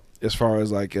character out. As far as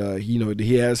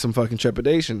he has some fucking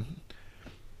trepidation.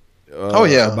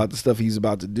 About the stuff he's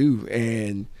about to do,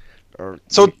 and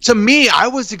so to me, I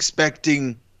was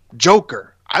expecting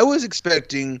Joker. I was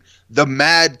expecting the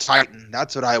Mad Titan.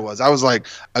 That's what I was. I was like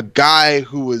a guy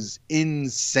who was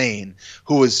insane,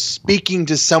 who was speaking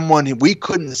to someone we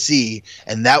couldn't see,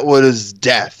 and that was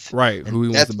Death. Right. Who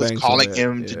he Death wants to was bang calling so bad.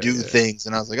 him to do things,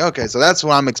 and I was like, okay, so that's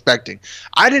what I'm expecting.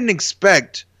 I didn't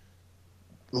expect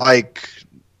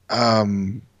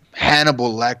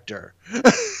Hannibal Lecter.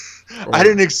 I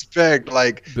didn't expect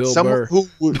Bill someone Burr. who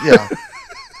would,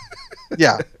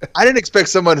 yeah. I didn't expect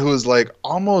someone who was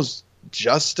almost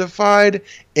justified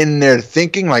in their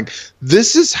thinking.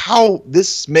 This is how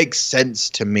this makes sense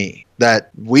to me,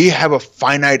 that we have a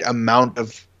finite amount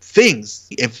of things.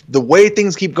 If the way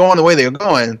things keep going the way they're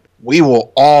going, we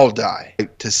will all die.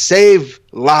 To save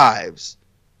lives,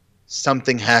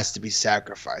 something has to be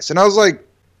sacrificed. And I was like,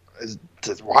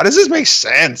 why does this make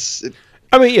sense?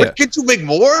 I mean, yeah. Can't you make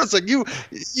more? It's like you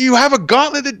have a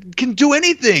gauntlet that can do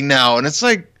anything now, and it's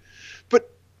like,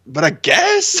 but I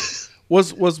guess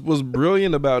What's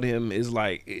brilliant about him is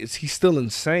he's still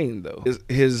insane though.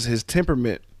 His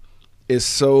temperament is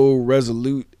so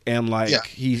resolute, and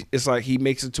he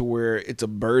makes it to where it's a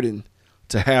burden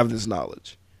to have this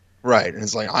knowledge. Right, and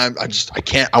it's like I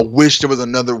can't. I wish there was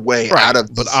another way out of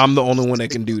this. But I'm the only one that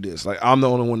can do this. I'm the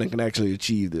only one that can actually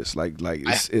achieve this. I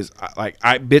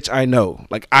know.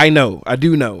 I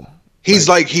do know. He's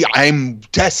I'm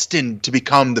destined to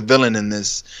become the villain in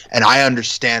this, and I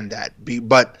understand that.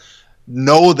 But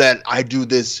know that I do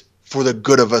this for the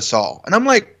good of us all. And I'm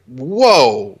like,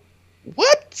 whoa,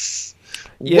 what?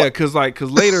 Yeah, because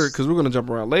later, because we're gonna jump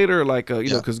around later,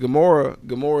 because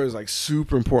Gamora is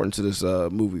super important to this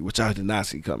movie, which I did not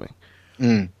see coming.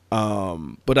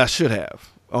 But I should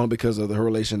have, only because of her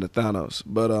relation to Thanos,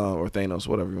 or Thanos,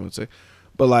 whatever you want to say.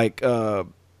 But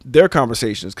their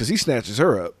conversations, because he snatches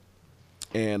her up,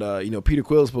 and Peter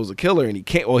Quill's supposed to kill her, and he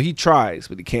can't. Well, he tries,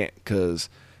 but he can't because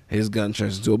his gun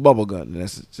turns into a bubble gun, and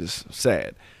that's just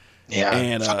sad. Yeah,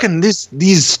 and fucking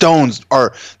these stones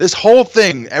are this whole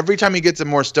thing. Every time he gets a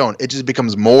more stone, it just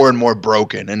becomes more and more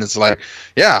broken. And it's like,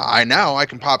 yeah, I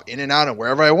can pop in and out of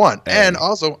wherever I want, and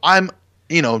also I'm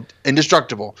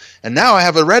indestructible. And now I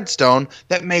have a red stone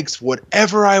that makes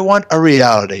whatever I want a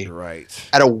reality, right?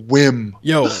 At a whim.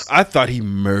 Yo, I thought he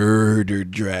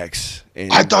murdered Drax.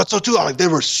 And I thought so too. They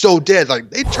were so dead.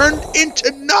 They turned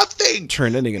into nothing.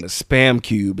 Turned that nigga into spam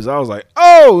cubes. I was like,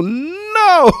 oh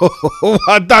no!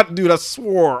 I thought, dude, I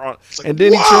swore. And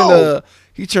then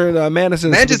he turned Mantis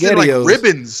into SpaghettiOs.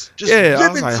 Ribbons. Just ribbons.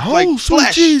 I was like, oh,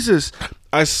 sweet Jesus!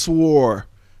 I swore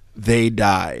they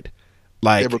died.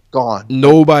 They were gone.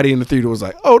 Nobody in the theater was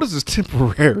like, oh, this is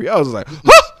temporary. I was like,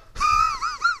 huh!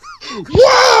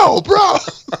 Wow, bro!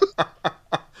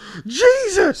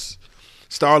 Jesus!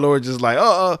 Star-Lord just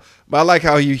but I like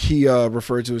how he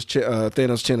referred to his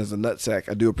Thanos' chin as a nutsack.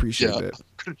 I do appreciate that.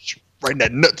 Right in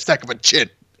that nutsack of a chin.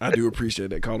 I do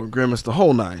appreciate that. Called him Grimace the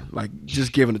whole nine, like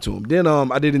just giving it to him. Then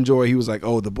I did enjoy. He was like,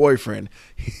 "Oh, the boyfriend."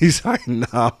 He's like,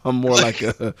 "Nah, I'm more like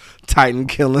a Titan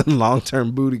killing long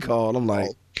term booty call." I'm like,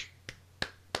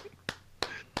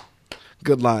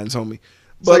 good lines, homie.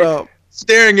 But like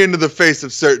staring into the face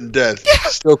of certain death,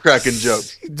 still cracking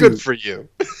jokes. Dude. Good for you.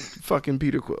 Fucking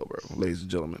Peter Quill, bro, ladies and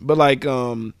gentlemen. But like,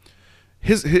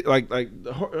 his like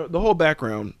the whole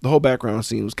background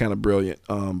scene was kind of brilliant.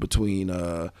 Between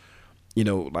you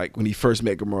know, like when he first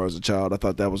met Gamora as a child, I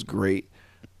thought that was great,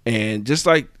 and just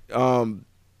like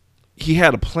he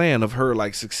had a plan of her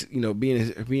like you know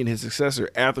being his successor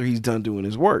after he's done doing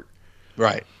his work,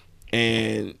 Right.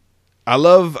 and I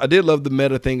did love the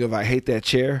meta thing of I hate that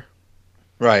chair.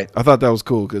 Right. I thought that was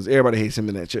cool because everybody hates him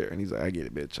in that chair, and he's like, I get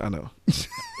it, bitch, I know.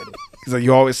 He's like,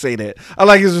 you always say that. I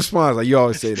like his response, like, you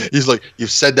always say that. He's like, you've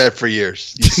said that for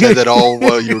years. You said that all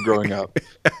while you were growing up.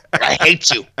 I hate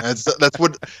you. That's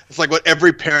what it's like. What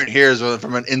every parent hears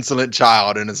from an insolent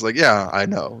child, and it's like, yeah, I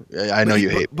know you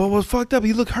hate. But what's fucked up?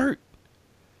 He looked hurt.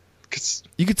 Cause,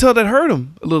 You could tell that hurt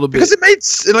him a little bit. because it made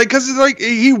like because it's like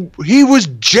he was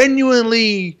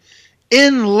genuinely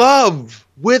in love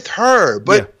with her,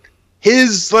 but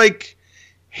his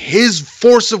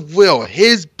force of will,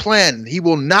 his plan, he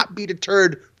will not be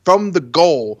deterred from the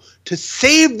goal to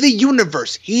save the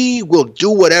universe. He will do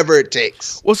whatever it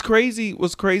takes. What's crazy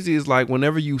is like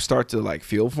whenever you start to like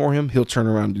feel for him, he'll turn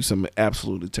around and do something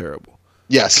absolutely terrible.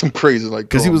 Yeah, some crazy like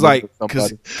Because he was like,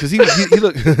 because he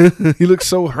looked he looked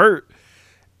so hurt,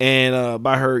 and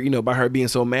by her being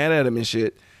so mad at him and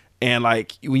shit. And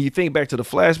like when you think back to the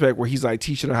flashback where he's like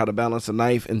teaching her how to balance a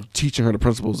knife and teaching her the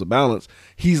principles of balance,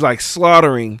 he's like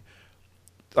slaughtering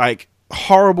like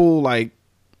horrible like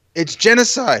it's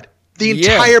genocide. The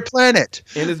entire planet.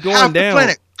 And it's going Half down. the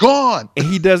planet gone. And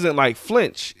he doesn't like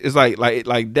flinch. It's like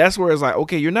that's where it's like,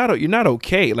 okay, you're not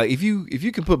okay. Like if you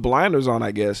can put blinders on,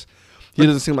 I guess he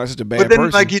doesn't seem like such a bad But then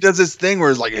person. like he does this thing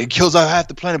where it's like he kills out half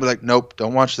the planet, but like, nope,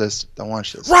 don't watch this. Don't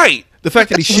watch this. Right. The fact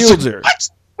that he shields her. What?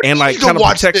 And like You don't kind of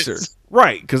watch protects this. her,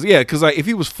 right? Because like if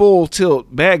he was full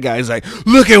tilt bad guy, he's like,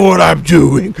 look at what I'm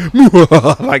doing,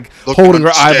 like Look holding her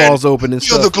what I'm saying. eyeballs open and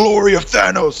Feel stuff. the glory of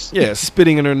Thanos. Yeah,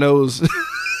 spitting in her nose,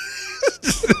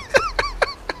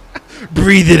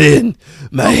 breathe it in.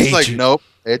 My He's hatred. like, nope.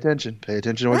 Pay attention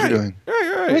to what Right. you're doing.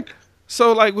 Right.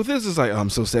 So like with this, it's like, oh, I'm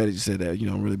so sad that you said that. You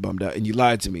know, I'm really bummed out, and you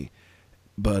lied to me.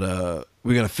 But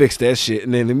we're gonna fix that shit,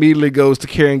 and then immediately goes to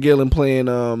Karen Gillan playing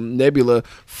Nebula,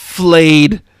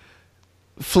 flayed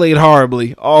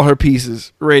horribly, all her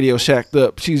pieces, radio shacked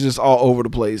up. She's just all over the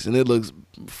place, and it looks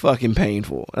fucking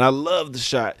painful. And I love the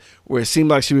shot where it seemed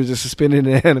like she was just suspended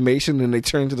in animation, and they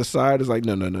turned to the side. It's like,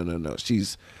 no.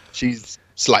 She's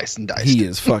sliced and diced. he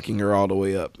is fucking her all the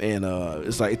way up, and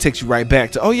it's like it takes you right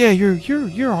back to, oh yeah,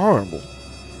 you're horrible.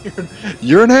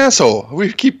 You're an asshole.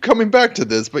 We keep coming back to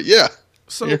this, but yeah,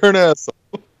 So you're an asshole.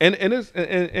 and it's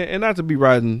and not to be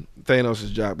riding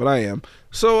Thanos' job, but I am.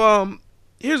 So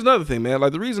here's another thing, man.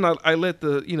 Like the reason I let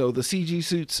the the CG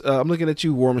suits. I'm looking at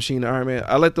you, War Machine, Iron Man.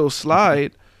 I let those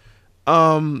slide.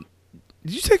 Did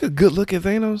you take a good look at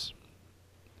Thanos?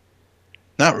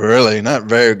 Not really. Not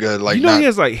very good. Like, You know he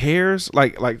has like hairs,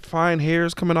 like fine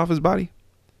hairs coming off his body.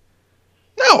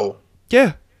 no,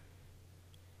 Yeah.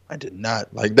 I did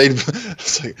not. Like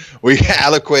it's like we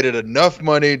allocated enough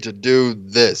money to do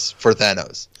this for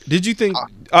Thanos. Did you think?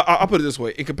 I'll put it this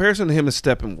way: in comparison to him and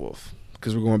Steppenwolf,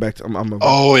 because we're going back to.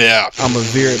 Oh yeah, I'm gonna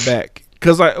veer it back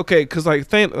because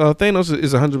Thanos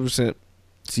is 100%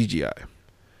 CGI.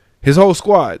 His whole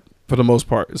squad, for the most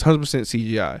part, is 100%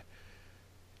 CGI.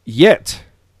 Yet,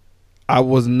 I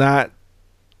was not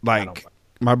like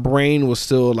my brain was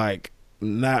still like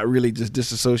not really just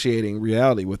disassociating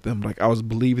reality with them. Like I was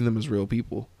believing them as real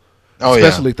people,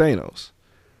 especially Thanos.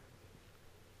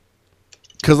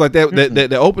 Because like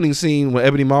that opening scene when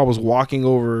Ebony Maw was walking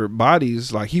over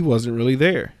bodies, like he wasn't really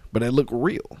there, but it looked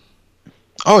real.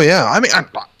 Oh yeah. I mean,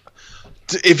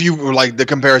 if you were like the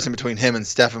comparison between him and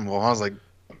Steppenwolf, I was like,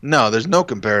 no, there's no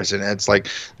comparison. It's like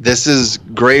this is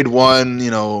grade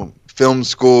 1, film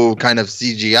school kind of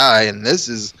CGI, and this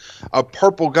is a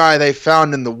purple guy they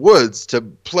found in the woods to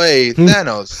play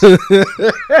Thanos.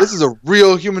 This is a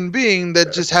real human being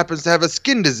that just happens to have a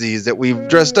skin disease that we've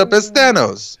dressed up as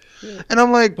Thanos. And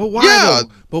I'm like, But why? yeah,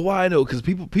 Though? But why though? Because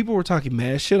people were talking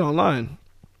mad shit online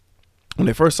when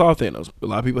they first saw Thanos. A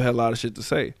lot of people had a lot of shit to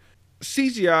say.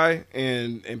 CGI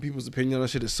and people's opinion on that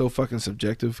shit is so fucking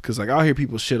subjective. Because like I'll hear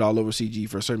people shit all over CG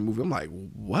for a certain movie. I'm like,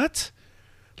 what?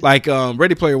 Like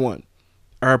Ready Player One.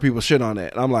 I heard people shit on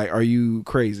that, and I'm like, are you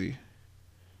crazy?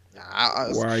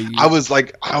 I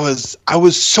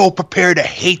was so prepared to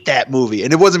hate that movie,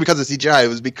 and it wasn't because of CGI. It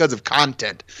was because of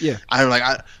content. Yeah, I'm like,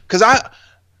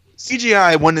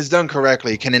 CGI when it's done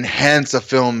correctly can enhance a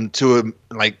film to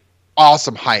like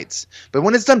awesome heights, but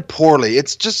when it's done poorly,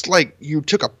 it's just like you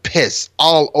took a piss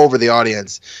all over the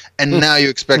audience, and now you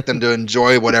expect them to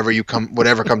enjoy whatever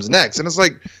comes next. And it's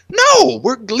like, no,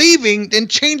 we're leaving and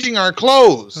changing our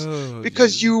clothes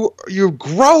because you're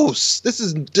gross. This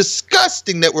is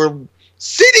disgusting that we're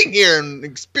sitting here and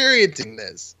experiencing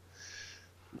this.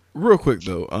 Real quick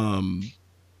though,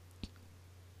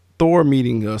 Thor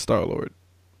meeting Star-Lord.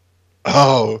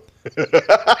 Oh.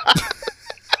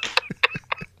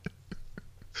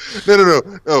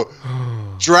 No.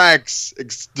 Drax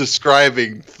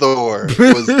describing Thor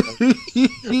was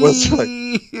like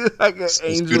an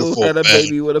angel had a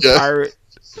baby with a pirate.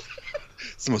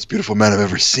 It's the most beautiful man I've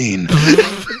ever seen. And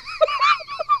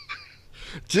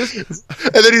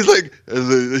then he's like,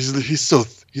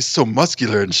 he's so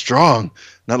muscular and strong,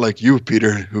 not like you,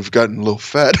 Peter, who've gotten a little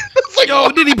fat. Like, yo,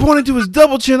 then he pointed to his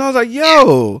double chin. I was like,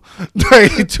 yo,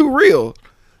 too real.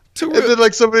 And then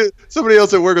like somebody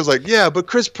else at work was like, yeah, but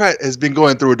Chris Pratt has been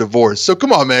going through a divorce, so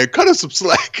come on, man, cut us some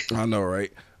slack. I know,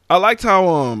 right? I liked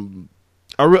how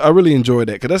I really enjoyed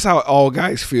that, because that's how all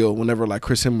guys feel whenever like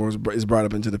Chris Hemsworth is brought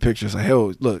up into the picture. It's like,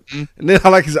 hell, look. And then I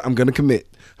like, I'm gonna commit.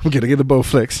 I'm gonna get a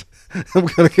Bowflex. I'm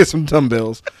gonna get some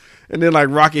dumbbells. And then like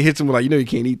Rocket hits him with like, you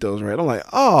can't eat those, right? I'm like,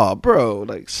 oh, bro,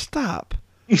 like stop.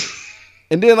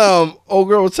 And then old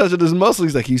girl was touching his muscle.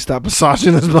 He's like, "You stop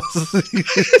massaging his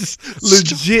muscles."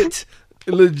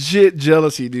 legit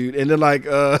jealousy, dude. And then like,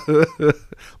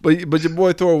 but your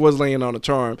boy Thor was laying on a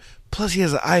charm. Plus, he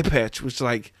has an eye patch, which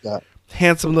like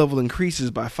handsome level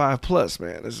increases by 5+.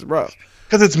 Man, this is rough.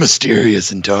 Because it's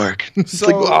mysterious and dark. It's so,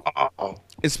 like, oh.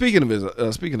 And speaking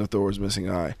of Thor's missing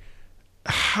eye,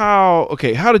 how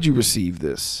did you receive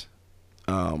this?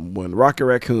 When Rocket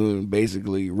Raccoon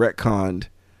basically retconned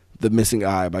the missing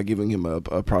eye by giving him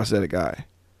a prosthetic eye.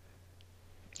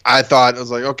 I thought, it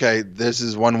was like, okay, this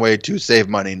is one way to save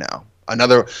money now.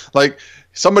 Another, like,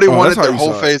 somebody wanted their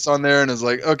whole face on there, and it's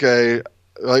like, okay,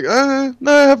 like,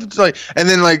 no, I have to, like, and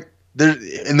then like there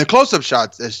in the close-up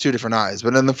shots, there's two different eyes,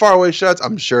 but in the faraway shots,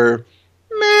 I'm sure,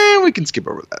 man, we can skip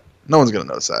over that. No one's gonna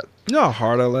notice that. You know how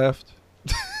hard I laughed.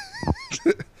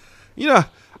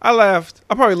 I laughed.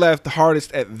 I probably laughed the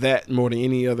hardest at that more than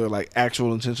any other like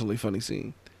actual intentionally funny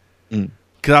scene.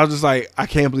 Cause I was just like, I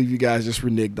can't believe you guys just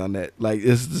reneged on that. Like,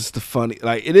 it's just the funny.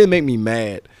 Like, it didn't make me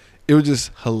mad. It was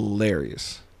just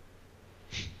hilarious.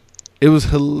 It was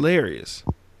hilarious.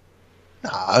 Nah,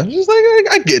 I'm just like,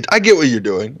 I get what you're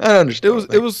doing. I understand.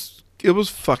 It was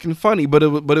fucking funny, but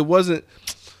it wasn't.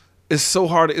 It's so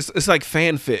hard. It's like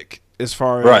fanfic as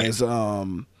far as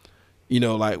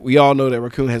like we all know that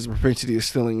Raccoon has a propensity of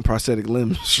stealing prosthetic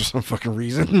limbs for some fucking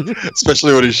reason.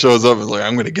 Especially when he shows up and like,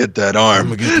 I'm gonna get that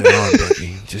arm. I'm gonna get that arm,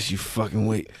 Bucky. Just you fucking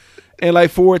wait. And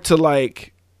like for it to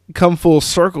like come full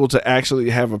circle to actually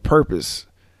have a purpose.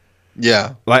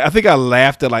 Yeah. Like I think I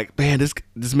laughed at like, man, this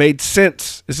made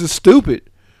sense. This is stupid.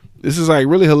 This is like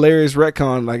really hilarious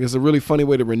retcon. Like it's a really funny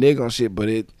way to renege on shit, but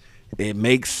it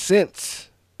makes sense.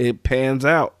 It pans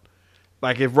out.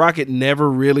 Like if Rocket never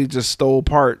really just stole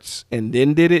parts and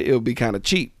then did it, it would be kind of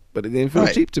cheap. But it didn't feel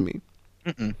cheap to me.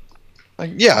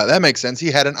 Like, yeah, that makes sense.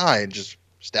 He had an eye and just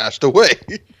stashed away.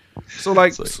 So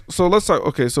like, so let's talk.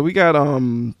 Okay, so we got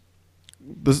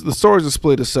the stories are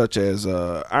split as such as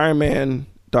Iron Man,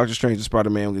 Doctor Strange, and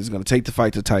Spider-Man is going to take the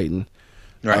fight to Titan.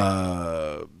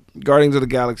 Right. Guardians of the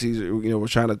Galaxy, we're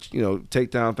trying to take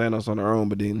down Thanos on our own,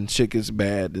 but then shit gets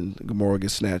bad and Gamora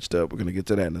gets snatched up. We're gonna get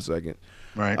to that in a second.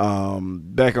 Right.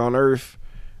 Back on Earth,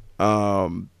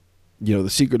 the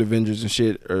Secret Avengers and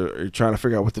shit are trying to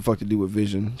figure out what the fuck to do with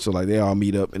Vision. So like they all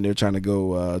meet up and they're trying to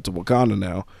go to Wakanda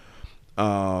now.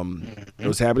 I'm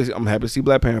happy to see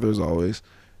Black Panther as always.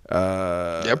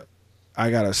 Yep.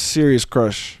 I got a serious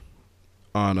crush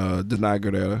on Danai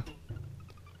Gurira.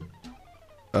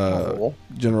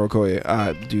 General Okoye.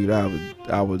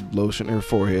 I would lotion her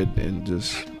forehead and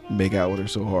just make out with her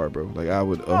so hard, bro. Like I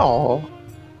would.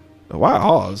 Why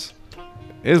Oz?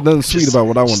 There's nothing sweet about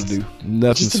what I want to do.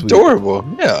 Nothing just sweet. Adorable.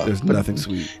 Yeah. There's nothing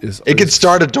sweet. It could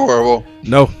start adorable.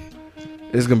 No.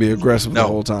 It's gonna be aggressive the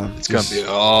whole time. It's gonna be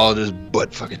all just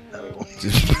butt fucking. No.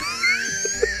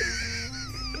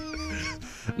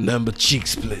 Number cheek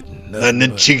splitting. And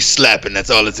then cheek slapping. That's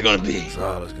all it's gonna be. That's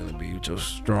all it's gonna be. With your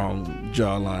strong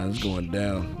jawlines going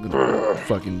down.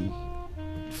 Fucking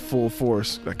full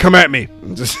force. Like, come at me.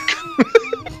 Just.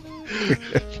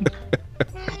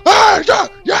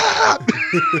 Yeah.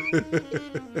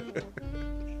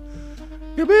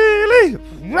 Billy.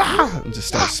 rah, and just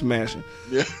start smashing.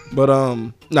 Yeah. But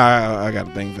nah, I got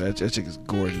a thing for that. That chick is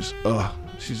gorgeous.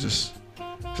 She's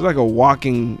like a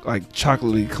walking like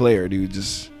chocolatey eclair, dude.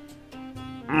 Just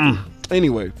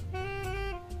anyway,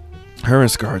 her and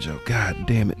ScarJo, god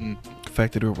damn it. The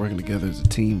fact that they were working together as a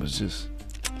team was just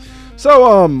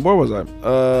so. Where was I?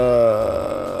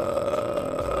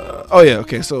 Oh yeah,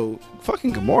 okay. So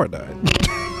fucking Gamora died.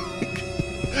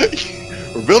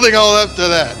 We're building all up to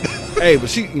that. Hey, but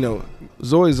she,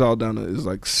 Zoe Saldana is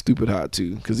like stupid hot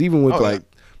too. Because even with like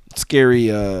scary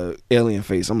alien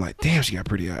face, I'm like, damn, she got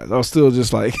pretty eyes. I was still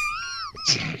just like,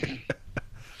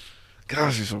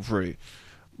 gosh, she's so pretty.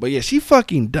 But yeah, she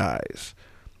fucking dies,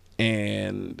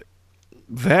 and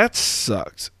that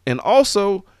sucks. And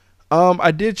also,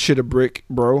 I did shit a brick,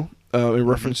 bro. In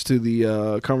reference to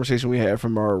the conversation we had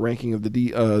from our ranking of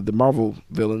the Marvel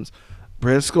villains,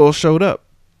 Red Skull showed up.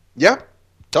 Yeah,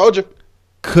 told you.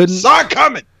 Saw it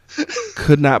coming.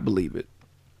 Could not believe it.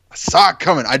 I saw it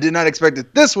coming. I did not expect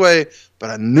it this way, but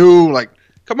I knew, like,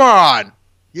 come on,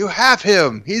 you have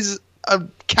him. He's a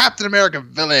Captain America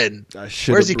villain.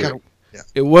 Where's he coming? Yeah.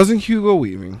 It wasn't Hugo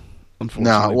Weaving,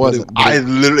 unfortunately. No, it wasn't. I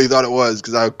literally thought it was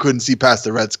because I couldn't see past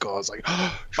the Red Skull. I was like,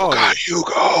 oh,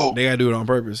 Hugo. They gotta do it on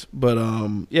purpose. But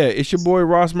yeah, it's your boy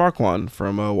Ross Marquand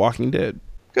from Walking Dead.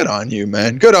 Good on you,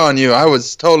 man. Good on you. I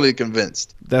was totally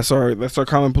convinced. That's our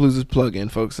Common Palooza's plug-in,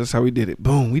 folks. That's how we did it.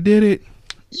 Boom, we did it.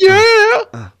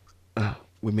 Yeah.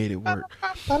 We made it work.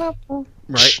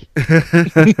 Right.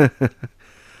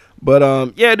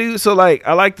 But yeah, dude. So like,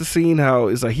 I like the scene how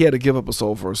it's like he had to give up a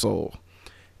soul for a soul,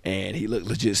 and he looked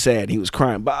legit sad. He was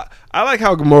crying. But I like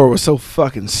how Gamora was so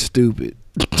fucking stupid.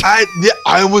 I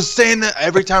was saying that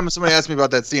every time somebody asked me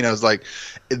about that scene, I was like,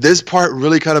 this part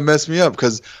really kind of messed me up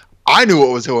because I knew what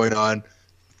was going on.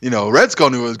 Red Skull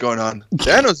knew what was going on.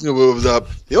 Thanos knew what was up.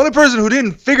 The only person who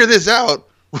didn't figure this out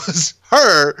was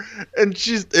her, and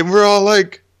we're all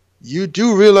like, you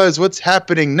do realize what's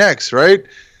happening next, right?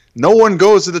 No one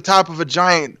goes to the top of a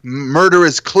giant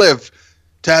murderous cliff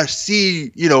to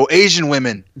see, Asian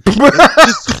women. They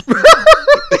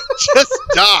just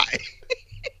die.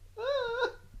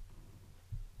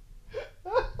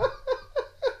 God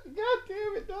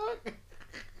damn it, dog.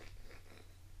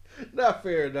 Not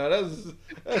fair, dog.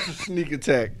 That's a sneak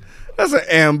attack. That's an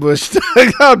ambush,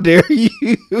 dog. How dare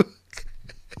you?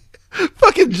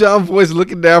 Fucking John Voice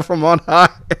looking down from on high.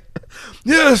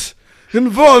 Yes, in the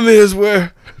Vormir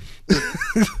where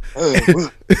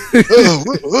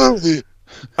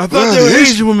I thought they were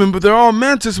Asian women, but they're all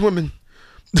Mantis women.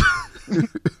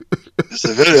 It's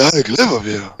a very high cliff up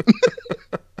here.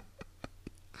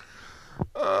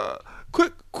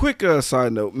 Quick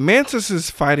side note. Mantis's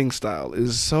fighting style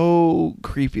is so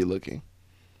creepy looking.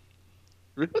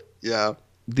 Really? Yeah.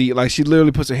 She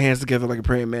literally puts her hands together like a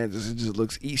praying mantis. It just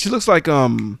looks. She looks like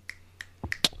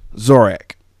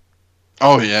Zorak.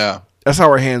 Oh yeah. That's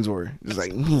how her hands were. Just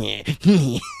like.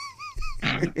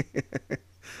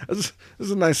 This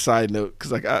is a nice side note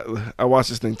because like I watched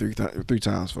this thing three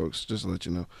times, folks. Just to let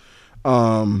you know.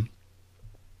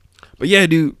 But yeah,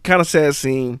 dude, kind of sad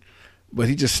scene. But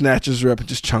he just snatches her up and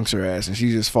just chunks her ass, and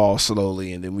she just falls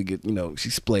slowly, and then we get,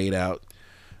 she's splayed out,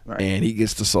 right. And he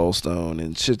gets the Soul Stone,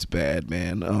 and shit's bad,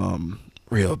 man,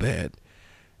 real bad.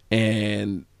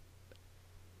 And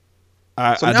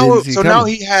now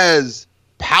he has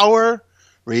power,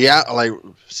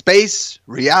 space,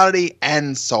 reality,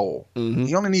 and soul. Mm-hmm.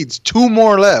 He only needs 2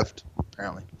 more left,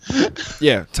 apparently.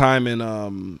 Yeah, time and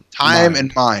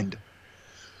mind.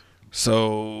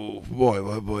 So,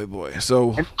 boy.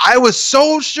 So and I was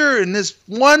so sure in this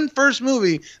first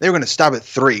movie they were going to stop at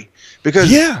 3 because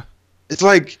it's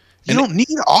like you don't need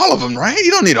all of them, right?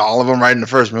 You don't need all of them right in the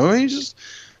first movie. You just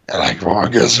like, well, I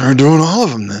guess they're doing all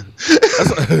of them then.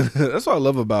 That's what I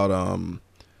love about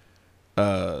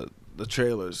the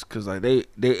trailers because like they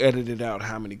edited out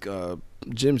how many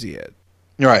gems he had.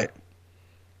 Right.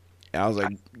 And I was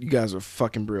like, you guys are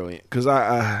fucking brilliant because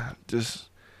I just.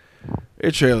 Their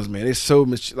trailers, man, it's so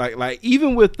much like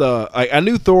even with I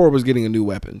knew Thor was getting a new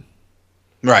weapon,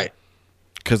 right?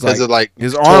 Because his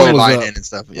arm was up and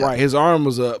stuff, yeah. Right? His arm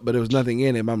was up, but there was nothing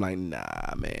in him. I'm like,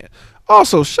 nah, man.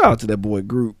 Also, shout out to that boy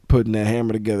Groot putting that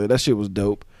hammer together. That shit was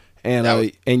dope. And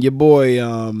and your boy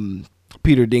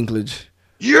Peter Dinklage,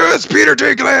 yes, Peter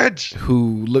Dinklage,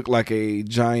 who looked like a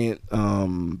giant.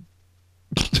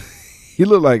 He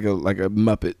looked like a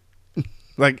Muppet,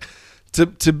 like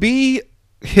to be.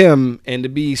 Him and to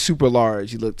be super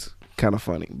large, he looked kind of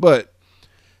funny, but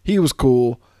he was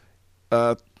cool.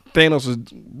 Thanos was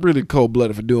really cold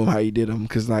blooded for doing how he did him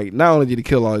because, like, not only did he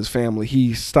kill all his family,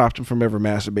 he stopped him from ever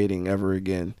masturbating ever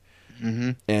again,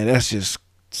 and that's just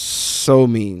so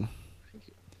mean.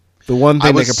 The one thing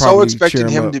I that was could so probably expecting cheer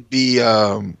him up. to be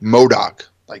MODOK.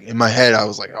 Like in my head, I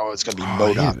was like, oh, it's gonna be Oh,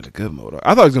 he MODOK. did a good MODOK.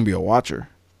 I thought he was gonna be a watcher.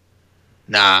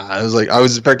 Nah, I was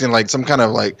expecting like some kind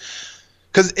of like,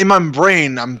 because in my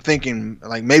brain I'm thinking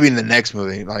like maybe in the next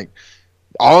movie like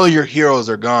all your heroes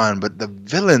are gone, but the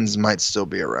villains might still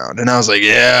be around. And I was like,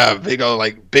 yeah,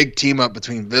 big team up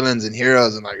between villains and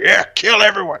heroes, and like yeah, kill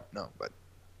everyone. No, but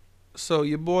So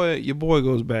your boy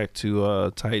goes back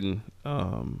to Titan.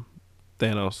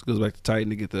 Thanos goes back to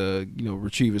Titan to get the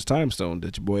retrieve his time stone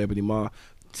that your boy Ebony Maw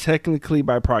technically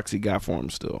by proxy got for him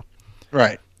still.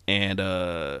 right. And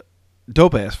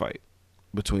dope ass fight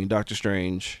between Doctor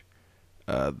Strange,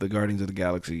 the Guardians of the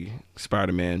Galaxy,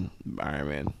 Spider-Man, Iron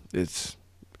Man. It's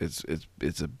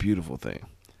a beautiful thing.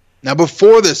 Now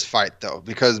before this fight though,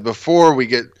 because before we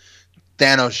get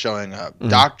Thanos showing up,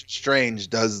 Doctor Strange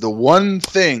does the one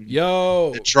thing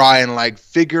Yo, to try and like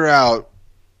figure out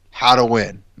how to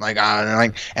win.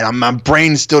 And my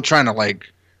brain's still trying to like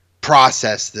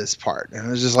process this part,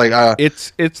 and it's just like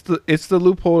it's the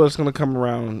loophole that's gonna come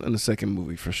around in the second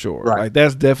movie for sure. Right. Like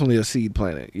that's definitely a seed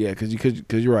planet. Yeah,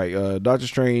 because you're right. Doctor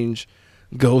Strange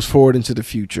goes forward into the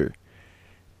future,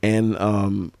 and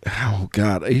oh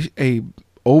god, a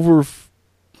over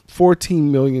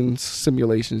 14 million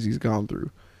simulations he's gone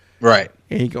through, right.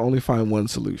 and he can only find one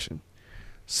solution.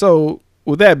 So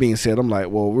with that being said, I'm like,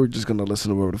 well, we're just gonna listen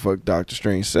to whatever the fuck Doctor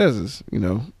Strange says,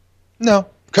 No,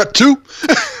 cut two.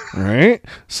 Right.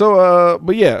 So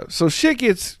but yeah, so shit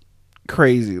gets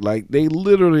crazy. Like they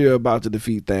literally are about to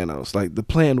defeat Thanos. Like the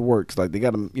plan works. Like they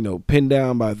got him, pinned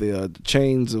down by the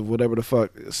chains of whatever the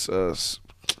fuck.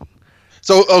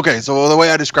 So the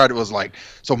way I described it was like,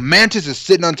 so Mantis is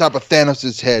sitting on top of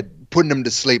Thanos' head, putting him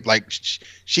to sleep like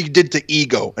she did to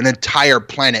Ego, an entire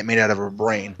planet made out of her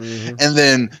brain. Mm-hmm. And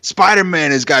then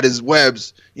Spider-Man has got his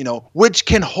webs, which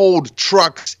can hold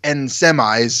trucks and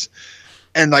semis,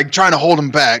 and like trying to hold him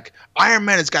back. Iron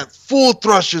Man has got full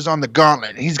thrusters on the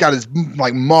gauntlet, and he's got his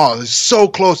like maw is so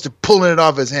close to pulling it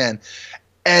off his hand.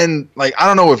 And like I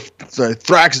don't know if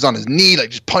Thrax is on his knee, like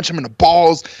just punch him in the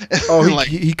balls. Oh, like,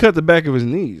 he cut the back of his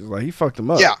knees. Like he fucked him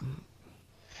up. yeah.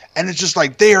 And it's just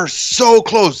like they are so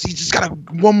close. He just got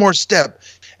one more step,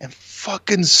 and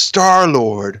fucking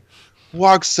Star-Lord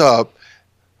walks up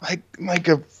like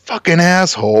a fucking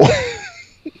asshole.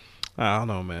 I don't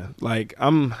know, man. Like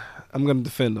I'm gonna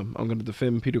defend him. I'm gonna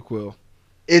defend Peter Quill.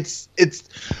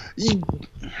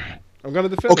 I'm gonna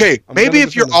defend. Okay, him. maybe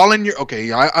if you're all in your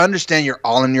I understand you're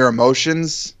all in your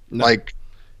emotions, No, like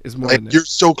it's more than you're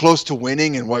so close to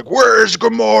winning, and like where's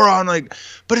Gamora? And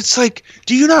but it's like,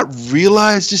 do you not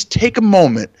realize? Just take a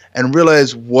moment and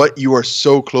realize what you are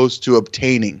so close to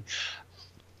obtaining.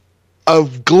 A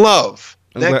glove.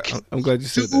 I'm glad you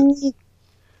said that. Do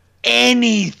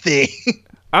anything.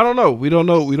 I don't know. We don't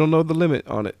know. We don't know the limit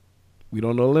on it. We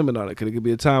don't know the limit on it because it could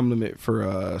be a time limit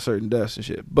for certain deaths and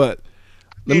shit. But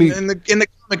in the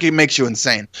comic, it makes you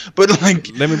insane. But like,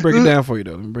 let me break it down for you,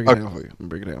 though. Let me break it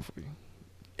down for you.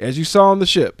 As you saw on the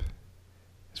ship,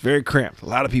 it's very cramped. A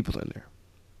lot of people in there.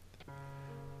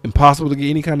 Impossible to get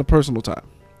any kind of personal time.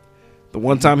 The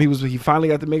one time he finally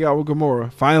got to make out with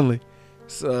Gamora. Finally,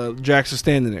 Drax is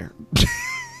standing there.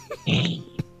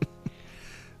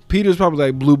 Peter's probably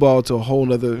like blue ball to a whole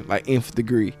nother like nth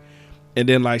degree. And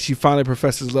then like she finally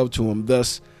professes love to him.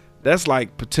 Thus, that's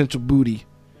like potential booty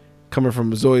coming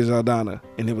from Zoe Saldana,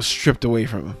 and it was stripped away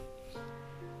from him.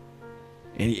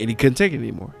 And he couldn't take it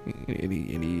anymore. And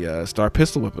he started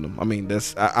pistol whipping him. I mean,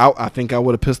 I think I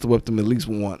would have pistol whipped him at least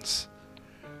once.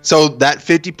 So that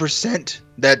 50%,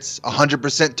 that's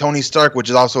 100% Tony Stark, which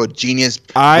is also a genius,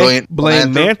 I brilliant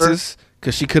blame philanthropist. Mantis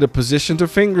because she could have positioned her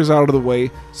fingers out of the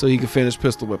way so he could finish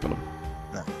pistol whipping him.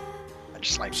 No, I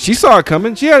just like She saw it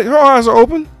coming. Her eyes are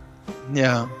open.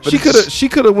 yeah. She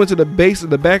could have went to the base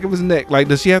of the back of his neck. Like,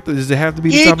 does it have to be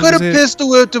the He top of could his have head? pistol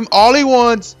whipped him all he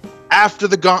wants after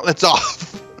the gauntlet's off.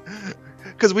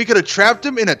 Because we could have trapped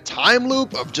him in a time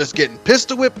loop of just getting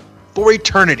pistol whipped for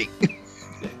eternity.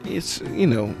 It's he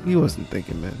wasn't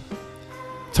thinking, man.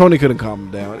 Tony couldn't calm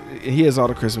him down. He has all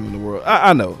the charisma in the world.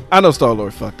 I know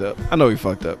Star-Lord fucked up. I know he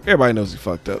fucked up. Everybody knows he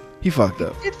fucked up. He fucked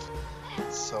up.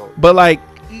 So But like,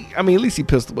 I mean, at least he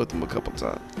pistol whipped him a couple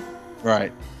times.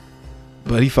 right.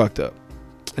 But he fucked up.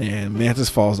 And Mantis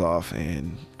falls off,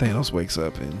 and Thanos wakes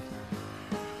up and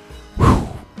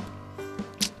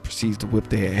proceeds to whip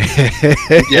their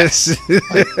ass. Yes.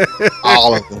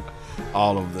 All of them.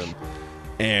 All of them.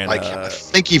 And I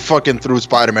think he fucking threw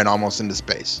Spider-Man almost into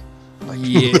space. Like,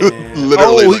 yeah.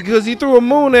 literally. because he threw a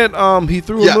moon at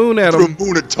threw a moon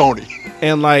at Tony.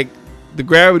 and like the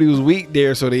gravity was weak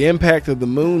there, so the impact of the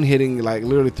moon hitting like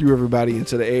literally threw everybody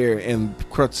into the air and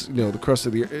crust, the crust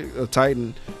of the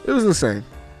Titan. It was insane.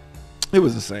 It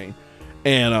was insane.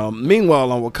 And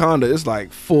meanwhile on Wakanda, it's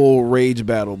like full rage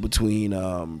battle between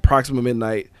Proxima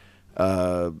Midnight,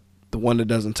 the one that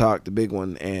doesn't talk, the big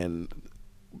one, and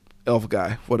Elf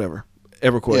guy, whatever,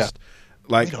 EverQuest. Yeah.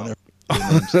 Like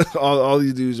all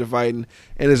these dudes are fighting,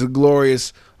 and it's a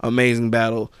glorious, amazing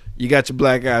battle. You got your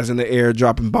black guys in the air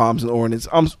dropping bombs and ordnance.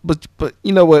 But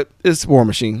you know what? It's War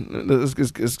Machine.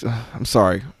 I'm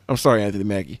sorry, Anthony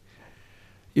Mackie.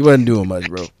 He wasn't doing much,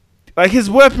 bro. Like his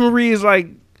weaponry is like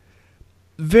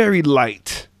very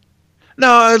light.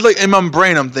 No, like in my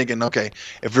brain, I'm thinking, okay,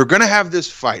 if we're gonna have this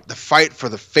fight, the fight for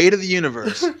the fate of the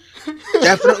universe,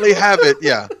 definitely have it.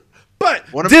 Yeah, but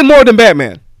did more than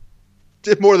Batman.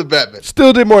 Did more than Batman.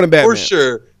 Still did more than Batman. For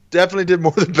sure, definitely did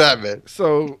more than Batman.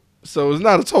 So it's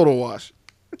not a total wash.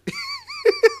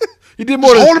 He did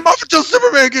more. Hold him off until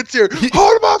Superman gets here.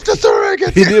 Hold him off until Superman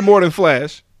gets here. He did more than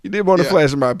Flash. He did more than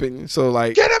Flash, in my opinion. So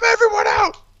like, get him, everyone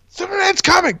out. Superman's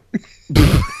coming.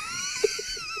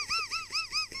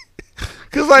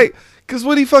 Cause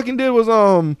what he fucking did was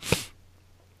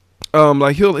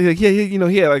like he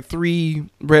had like 3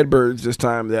 Redbirds this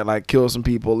time that like kill some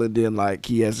people, and then like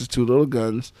he has his 2 little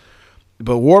guns.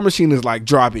 But War Machine is like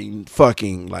dropping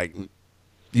fucking like,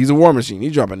 he's a War Machine.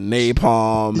 He's dropping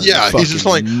napalm. Yeah, he's just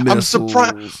like missiles. I'm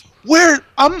surprised.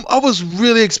 I was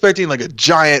really expecting like a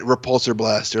giant repulsor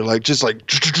blaster, like just like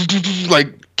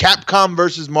Capcom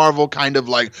versus Marvel, kind of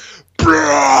like.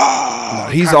 No,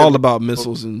 he's all about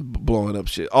missiles and blowing up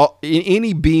shit.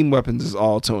 Any beam weapons is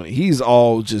all Tony. He's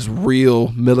all just real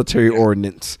military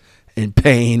ordnance and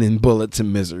pain and bullets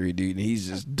and misery, dude. And he's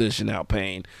just dishing out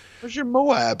pain. Where's your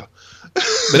Moab?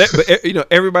 but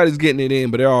everybody's getting it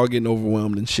in, but they're all getting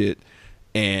overwhelmed and shit.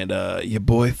 And your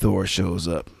boy Thor shows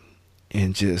up,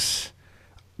 and I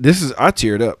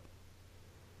teared up.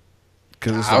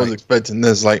 Cause I was expecting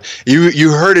this. Like you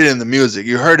heard it in the music.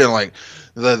 You heard it like,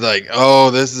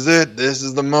 oh, this is it. This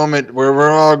is the moment where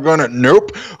we're all gonna. Nope.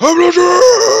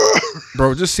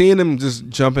 Bro, just seeing him just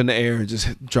jump in the air and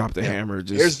just drop the hammer.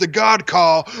 Here's the God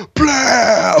call.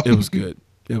 Blam! It was good.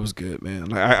 It was good, man.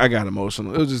 Like, I got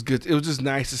emotional. It was just good. It was just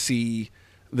nice to see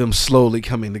them slowly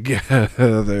coming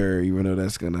together, even though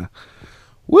that's gonna.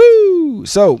 Woo!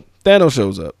 So Thanos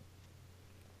shows up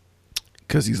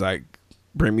because he's like,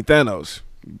 bring me Thanos.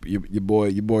 Your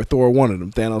boy Thor wanted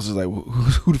him. Thanos is like,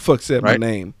 who the fuck said my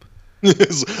name? Who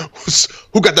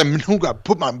got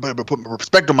put my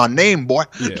respect on my name, boy?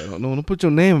 Yeah, don't put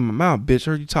your name in my mouth, bitch.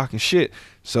 Heard you talking shit.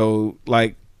 So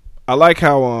like, I like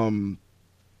how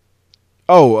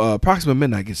Proxima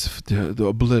Midnight gets the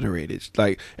obliterated.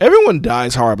 Like everyone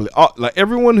dies horribly. Like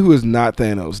everyone who is not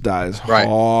Thanos dies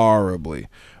horribly.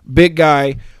 Big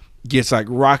guy gets like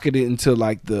rocketed into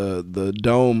like the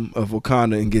dome of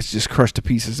Wakanda and gets just crushed to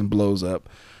pieces and blows up.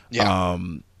 Yeah.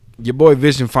 Your boy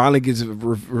Vision finally gets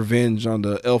revenge on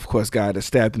the ElfQuest guy that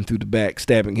stabbing him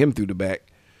through the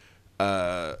back.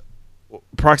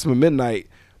 Proxima Midnight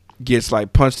gets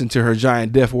like punched into her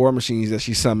giant death war machines that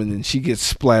she summoned, and she gets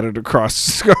splattered across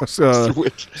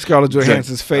Scarlett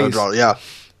Johansson's face. Yeah.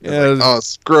 Oh,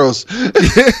 it's gross.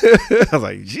 I was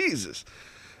like, Jesus.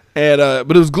 And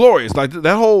but it was glorious. Like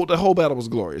that whole battle was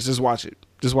glorious. Just watch it.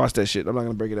 Just watch that shit. I'm not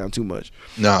gonna break it down too much.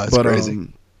 No, it's crazy.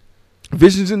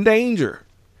 Vision's in danger,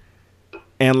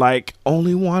 and like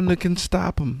only Wanda can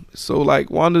stop him. So like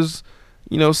Wanda's,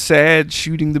 sad,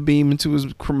 shooting the beam into his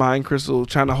mind crystal,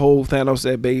 trying to hold Thanos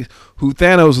at base. Who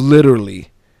Thanos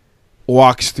literally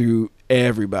walks through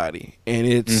everybody, and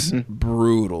it's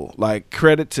brutal. Like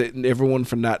credit to everyone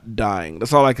for not dying.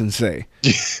 That's all I can say.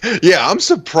 Yeah, I'm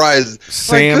surprised.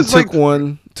 Sam took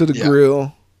one to the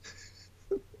grill.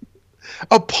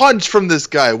 A punch from this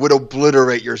guy would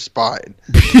obliterate your spine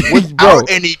without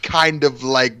any kind of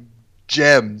like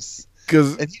gems.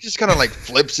 And he just kind of like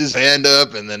flips his hand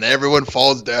up, and then everyone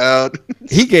falls down.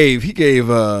 he gave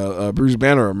Bruce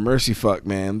Banner a mercy fuck,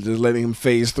 man, just letting him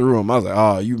phase through him. I was like,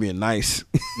 oh, you being nice.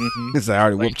 It's like, I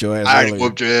already whooped your ass. I already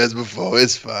whooped your ass before.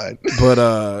 It's fine.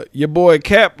 But your boy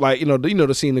Cap, like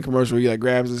the scene in the commercial where he like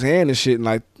grabs his hand and shit, and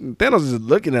like Thanos is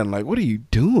looking at him like, what are you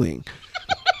doing?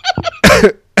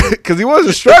 Because he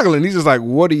wasn't struggling. He's just like,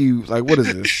 what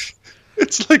is this?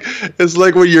 It's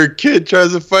like when your kid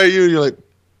tries to fight you, and you're like,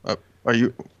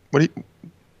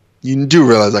 you do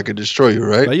realize I could destroy you,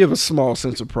 right? Like you have a small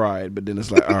sense of pride, but then it's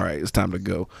like, all right, it's time to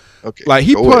go. Okay. Like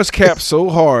he punched Cap so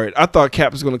hard, I thought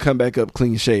Cap was gonna come back up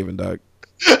clean shaven, dog.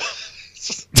 I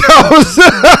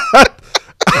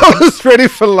was ready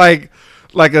for like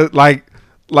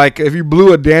if you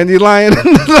blew a dandelion.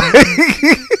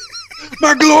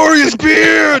 My glorious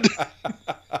beard.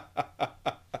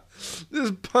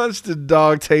 Just punched the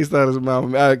dog taste out of his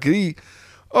mouth. He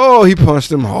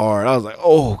punched him hard. I was like,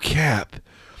 oh, Cap.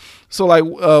 So like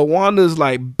Wanda's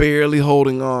like barely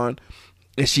holding on,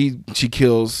 and she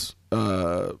kills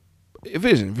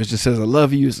Vision. Vision says, "I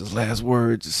love you." It's his last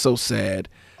words. It's so sad.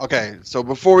 Okay, so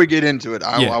before we get into it,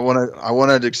 I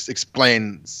want to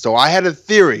explain. So I had a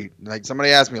theory. Like somebody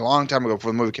asked me a long time ago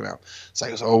before the movie came out. It's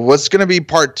like, so what's gonna be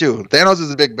part 2? Thanos is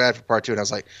a big bad for part 2, and I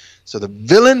was like, so the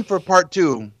villain for part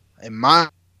 2, in my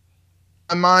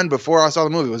mind, before I saw the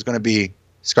movie, was gonna be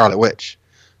Scarlet Witch.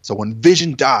 So when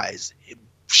Vision dies,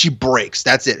 she breaks.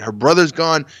 That's it. Her brother's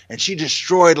gone, and she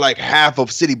destroyed like half of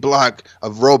city block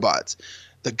of robots.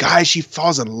 The guy she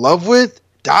falls in love with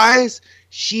dies.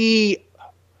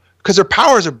 Because her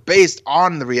powers are based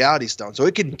on the reality stone, so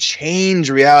it can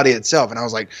change reality itself. And I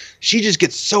was like, she just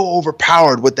gets so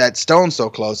overpowered with that stone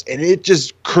so close, and it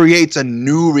just creates a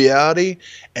new reality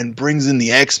and brings in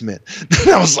the X-Men. And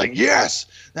I was like, yes.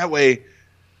 That way,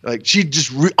 like she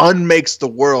just unmakes the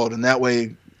world, and that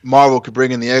way Marvel could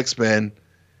bring in the X-Men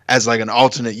as like an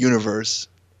alternate universe.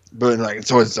 But like,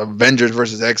 so it's Avengers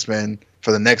versus X-Men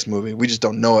for the next movie. We just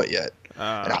don't know it yet.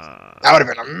 That would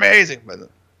have been amazing, but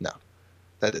no,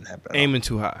 that didn't happen. Aiming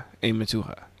too high.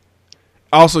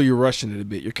 Also, you're rushing it a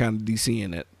bit. You're kind of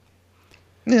DCing it.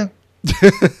 Yeah.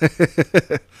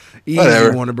 Easy,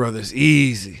 Whatever. Warner Brothers.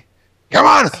 Easy. Come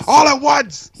on, all at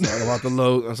once. It's all about the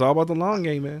low. It's all about the long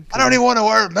game, man. I don't even want to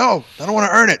earn. No, I don't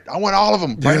want to earn it. I want all of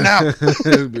them right now.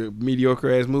 Mediocre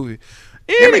ass movie.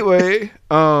 Anyway,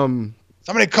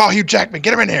 somebody call Hugh Jackman.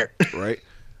 Get him in here. Right.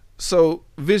 So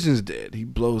Vision's dead. He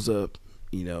blows up.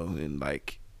 And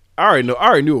like I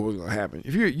already knew what was gonna happen.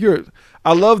 If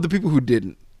I love the people who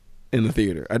didn't in the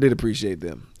theater. I did appreciate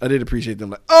them.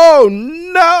 Like, oh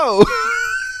no.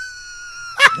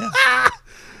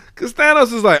 Because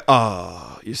Thanos is like,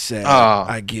 oh, you're sad.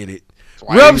 I get it.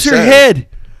 Rubs your head.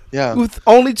 Yeah. With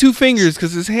only 2 fingers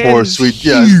because his hand Poor is sweet,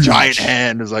 huge. giant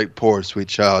hand is like, poor sweet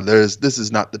child. This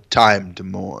is not the time to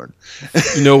mourn.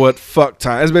 You know what? Fuck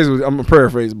time. That's basically, I'm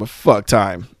paraphrasing, but fuck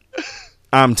time.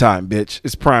 I'm time, bitch.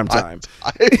 It's prime time.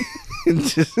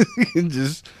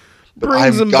 Just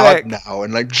brings him back now,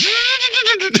 and like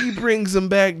he brings him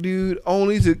back, dude,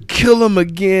 only to kill him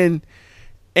again.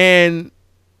 And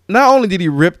not only did he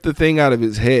rip the thing out of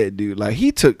his head, dude, like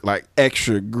he took like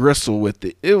extra gristle with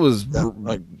it. It was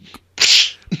like,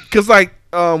 because like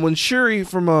when Shuri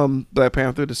from Black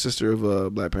Panther, the sister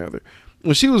of Black Panther,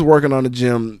 when she was working on the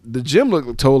gym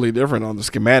looked totally different on the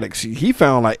schematics. He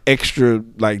found like extra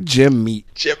like gym meat.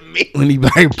 When he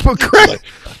like put crack. Like,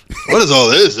 what is all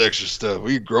this extra stuff? Are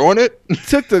you growing it?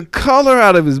 Took the color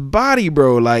out of his body,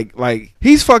 bro. Like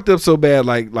he's fucked up so bad.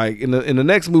 Like in the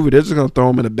next movie, they're just gonna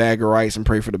throw him in a bag of rice and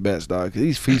pray for the best, dog. Cause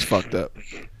he's fucked up.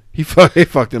 They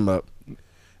fucked him up.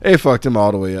 They fucked him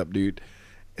all the way up, dude.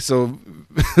 So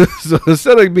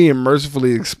instead of being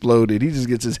mercifully exploded, he just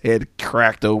gets his head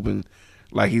cracked open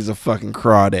like he's a fucking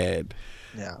crawdad.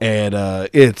 Yeah. And I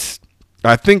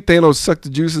think Thanos sucked the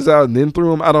juices out and then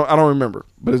threw him. I don't remember,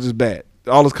 but it's just bad.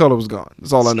 All his color was gone.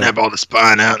 That's all I know. Snap all the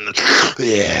spine out and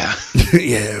yeah.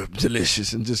 Yeah,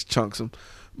 delicious, and just chunks him.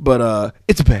 But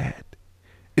it's bad.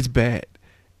 It's bad.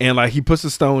 And like he puts the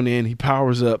stone in, he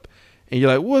powers up, and you're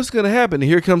like, what's gonna happen? And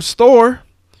here comes Thor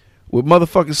with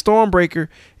motherfucking Stormbreaker,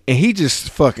 and he just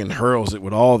fucking hurls it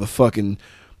with all the fucking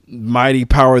mighty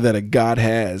power that a god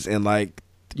has. And like,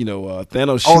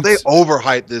 Thanos shoots. Oh, they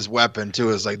overhyped this weapon too.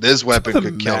 It's like this weapon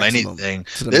could kill anything.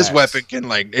 This weapon can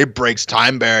it breaks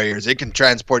time barriers. It can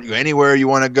transport you anywhere you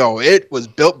want to go. It was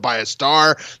built by a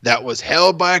star that was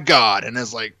held by a god, and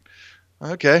it's like,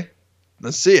 okay,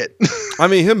 let's see it. I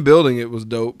mean, him building it was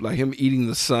dope. Like him eating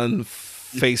the sun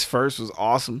face first was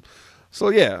awesome. So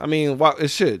yeah, I mean, it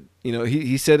should.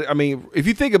 He said. I mean, if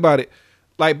you think about it,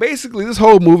 like basically this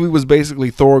whole movie was basically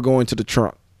Thor going to the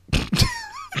trunk.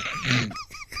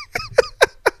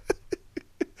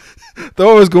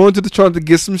 Thor was going to the trunk to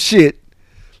get some shit.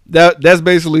 That's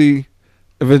basically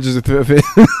Avengers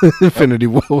Infinity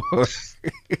War.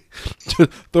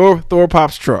 Thor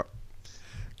pops trunk.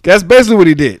 That's basically what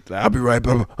he did. Like, I'll be right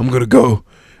back. I'm gonna go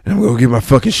and I'm gonna get my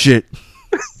fucking shit.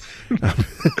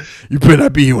 You better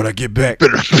not be here when I get back.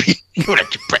 Better not be here when I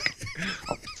get back.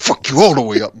 I'll fuck you all the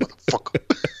way up, motherfucker.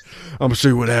 I'm gonna show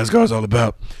you what Asgard's all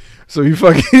about. So he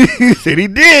said he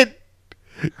did.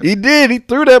 He did. He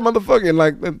threw that motherfucker, and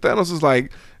like Thanos is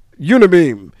like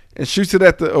unibeam and shoots it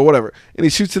at or whatever, and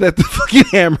he shoots it at the fucking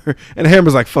hammer, and the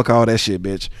hammer's like, fuck all that shit,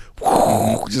 bitch.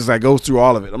 Just like goes through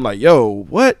all of it. I'm like, yo,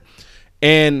 what?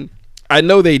 And I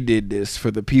know they did this for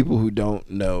the people who don't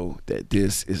know that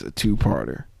this is a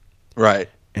 2-parter. Right.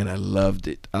 and I loved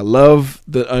it. I love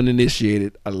the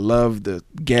uninitiated. I love the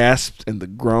gasps and the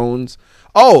groans.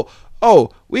 Oh,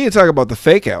 we didn't talk about the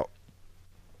fake out,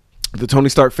 the Tony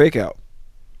Stark fake out,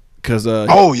 because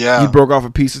he broke off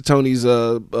a piece of Tony's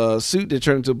suit that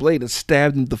turned into a blade and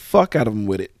stabbed him the fuck out of him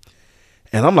with it.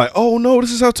 And I'm like, oh no,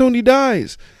 this is how Tony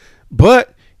dies.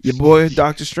 But your boy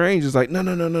Doctor Strange is like, no,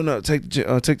 take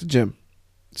the gem,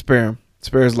 spare him,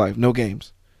 spare his life, no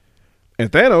games.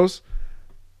 And Thanos,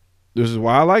 this is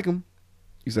why I like him.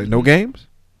 He's like, no games.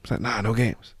 He's like, nah, no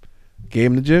games. Gave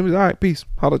him the gem. He's all right, peace,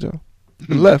 holla at y'all.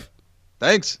 And left.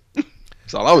 Thanks.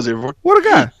 That's all I was here for. What a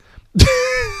guy.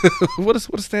 what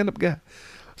a stand-up guy.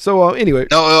 So anyway,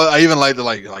 no, I even like the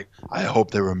like. I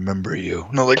hope they remember you.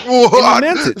 No, like, what?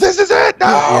 This is it. No.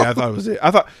 Yeah, I thought it was it.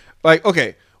 I thought, like,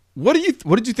 okay, what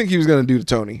did you think he was gonna do to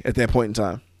Tony at that point in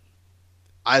time?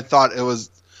 I thought it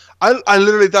was. I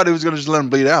literally thought he was gonna just let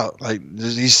him bleed out. Like,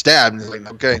 he's stabbed. And he's like,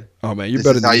 okay. Oh man, you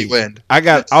better than how me. you end.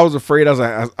 I was afraid. I was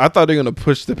like, I thought they were gonna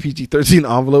push the PG-13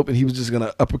 envelope, and he was just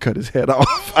gonna uppercut his head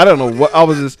off. I don't know what. I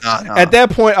was just at that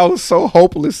point. I was so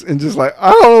hopeless and just like,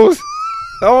 I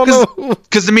don't know.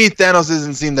 Because to me, Thanos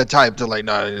doesn't seem the type to like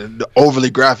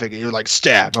overly graphic. You're like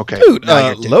stab. Okay, dude.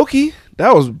 Loki.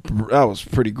 That was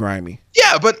pretty grimy.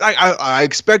 Yeah, but I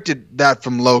expected that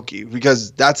from Loki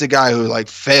because that's a guy who like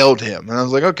failed him, and I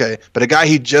was like, okay. But a guy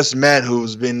he just met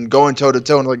who's been going toe to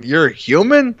toe, and like, you're a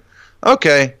human,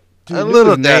 okay. Dude, a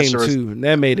little name too, and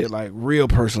that made it like real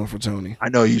personal for Tony. I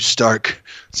know you, Stark.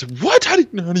 I said, what? How do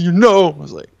you know? I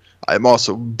was like, I'm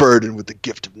also burdened with the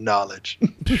gift of knowledge.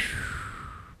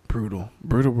 Brutal.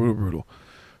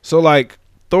 So like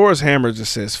Thor's hammer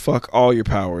just says fuck all your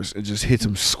powers and just hits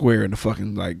him square in the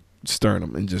fucking like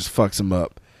sternum and just fucks him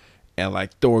up. And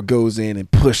like Thor goes in and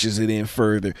pushes it in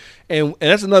further. And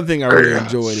that's another thing I really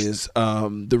enjoyed is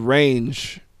the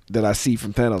range that I see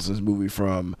from Thanos in this movie,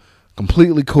 from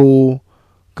completely cool,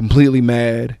 completely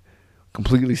mad,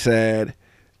 completely sad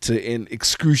to in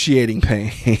excruciating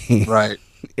pain. Right.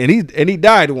 And he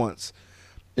died once.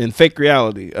 In fake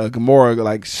reality, Gamora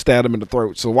like stabbed him in the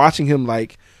throat. So watching him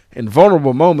like in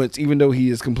vulnerable moments, even though he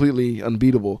is completely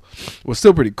unbeatable, was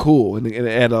still pretty cool, and it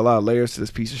added a lot of layers to this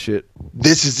piece of shit.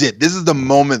 This is it. This is the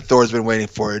moment Thor's been waiting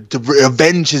for, to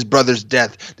avenge his brother's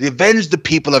death, to avenge the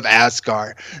people of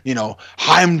Asgard. You know,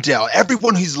 Heimdall,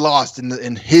 everyone he's lost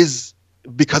in his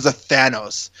because of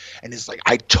Thanos. And it's like,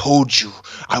 I told you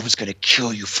I was gonna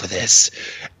kill you for this.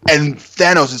 And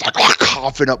Thanos is like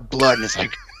coughing up blood, and it's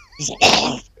like.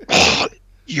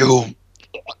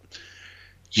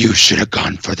 You should have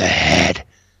gone for the head.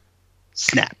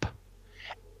 Snap.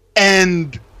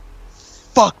 And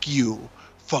fuck you.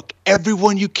 Fuck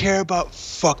everyone you care about.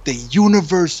 Fuck the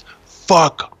universe.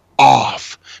 Fuck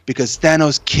off. Because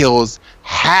Thanos kills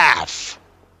half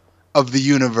of the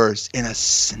universe in a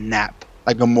snap.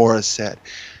 Like Gamora said.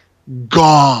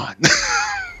 Gone.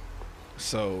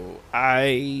 So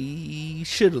I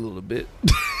shit a little bit.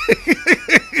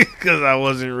 Because I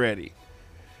wasn't ready,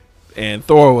 and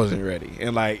Thor wasn't ready,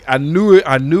 and like I knew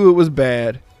it was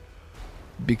bad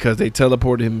because they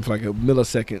teleported him for like a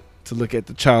millisecond to look at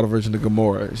the child version of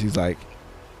Gamora. She's like,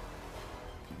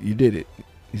 "You did it."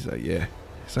 He's like, "Yeah."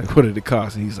 It's like, "What did it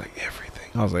cost?" And he's like, "Everything."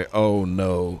 I was like, "Oh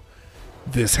no,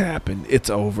 this happened.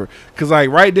 It's over." Because like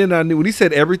right then I knew when he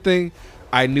said everything,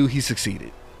 I knew he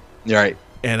succeeded. Right.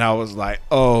 And I was like,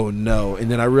 "Oh no!" And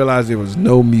then I realized there was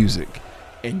no music.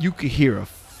 And you could hear a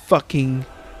fucking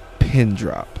pin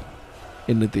drop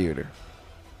in the theater.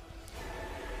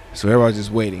 So everybody's just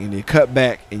waiting. And they cut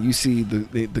back and you see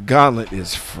the gauntlet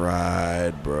is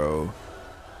fried, bro.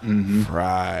 Mm-hmm.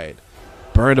 Fried.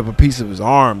 Burned up a piece of his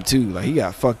arm, too. Like, he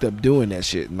got fucked up doing that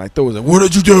shit. And like, Thor was like, what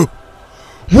did you do?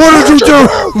 What did you do?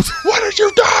 What have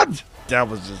you done? That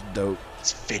was just dope.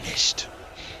 It's finished.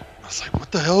 I was like,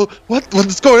 what the hell?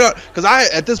 What's going on? Because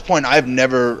at this point, I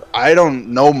don't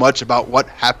know much about what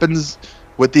happens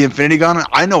with the Infinity Gauntlet.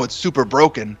 I know it's super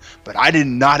broken, but I did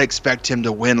not expect him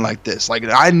to win like this. Like,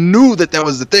 I knew that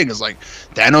was the thing. It's like,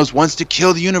 Thanos wants to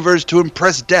kill the universe to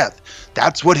impress death.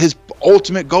 That's what his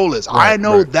ultimate goal is. Right, I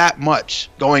know that much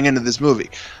going into this movie.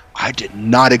 I did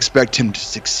not expect him to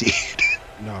succeed.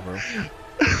 Nah, bro.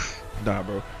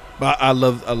 But I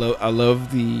love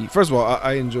the. First of all,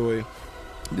 I enjoy.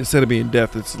 Instead of being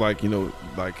death, it's like, you know,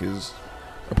 like his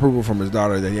approval from his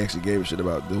daughter that he actually gave a shit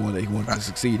about, the one that he wanted to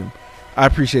succeed him. I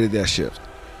appreciated that shift.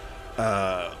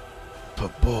 But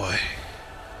boy,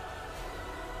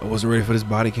 I wasn't ready for this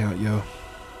body count, yo.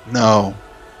 No.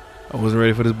 I wasn't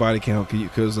ready for this body count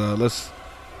because let's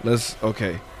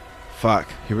okay. Fuck.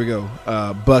 Here we go.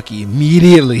 Bucky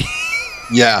immediately.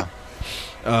 Yeah.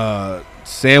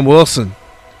 Sam Wilson.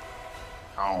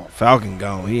 Oh, Falcon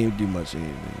gone. He ain't do much.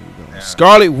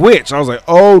 Scarlet Witch. I was like,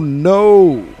 oh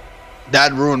no.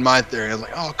 that ruined my theory. I was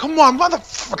like, oh, come on,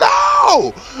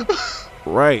 no.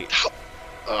 Right.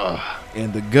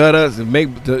 And the gut us and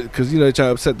make because they try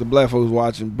to upset the black folks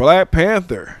watching Black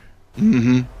Panther.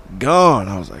 Mm-hmm. Gone.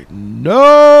 I was like,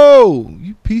 no,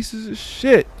 you pieces of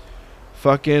shit.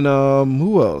 Fucking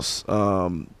who else?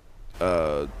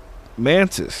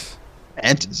 Mantis,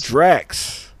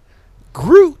 Drax,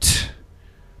 Groot.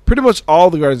 Pretty much all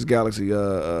the Guardians of the Galaxy.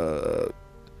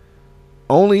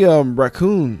 Only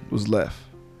Raccoon was left.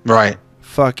 Right.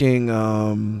 Fucking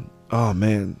oh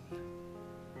man.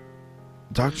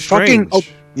 Doctor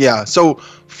Strange. Yeah. So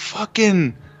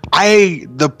fucking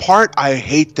the part I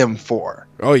hate them for.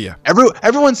 Oh yeah.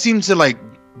 Everyone seems to like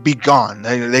be gone.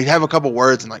 They have a couple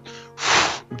words and like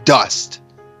dust.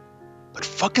 But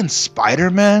fucking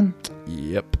Spider-Man.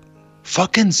 Yep.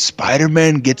 Fucking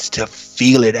Spider-Man gets to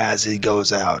feel it as he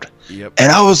goes out. Yep.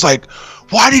 And I was like,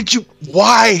 why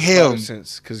him?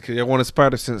 Because I wanted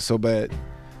Spider Sense so bad.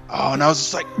 Oh, and I was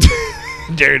just like,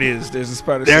 there it is. There's a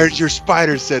Spider there's Sense. your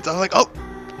Spider Sense. I was like, oh.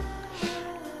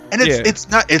 And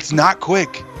it's not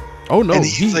quick. Oh no, and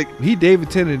he's he David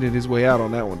Tennant in his way out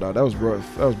on that one, dog. That was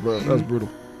rough. That was brutal.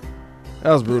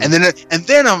 That was brutal. And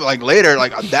then I'm like later,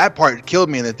 like that part killed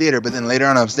me in the theater. But then later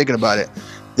on, I was thinking about it.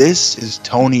 This is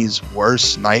Tony's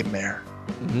worst nightmare.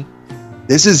 Mm-hmm.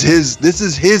 This is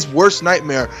his worst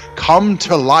nightmare come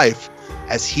to life,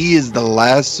 as he is the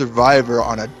last survivor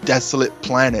on a desolate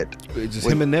planet. It's just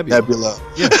him and Nebula.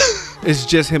 Yeah, it's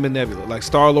just him and Nebula. Like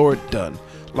Star-Lord, done.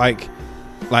 Like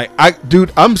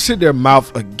I'm sitting there,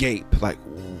 mouth agape. Like,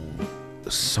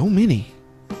 so many.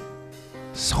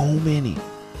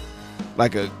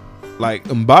 Like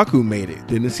M'Baku made it.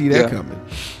 Didn't see that coming.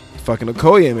 Fucking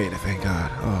Okoye made it. Thank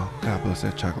God. Oh, God bless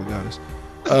that chocolate goddess.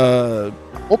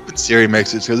 Hoping Siri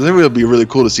makes it, because I think it would be really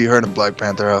cool to see her in a Black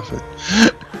Panther outfit.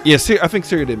 Yeah, I think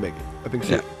Siri did make it. I think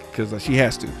Siri, because she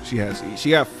has to.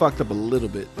 She got fucked up a little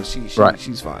bit, but she's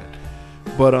fine.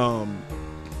 But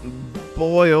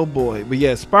boy, oh boy. But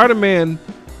yeah, Spider-Man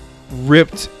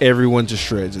ripped everyone to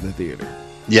shreds in the theater.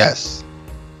 Yes.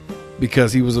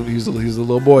 Because he was a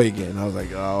little boy again. I was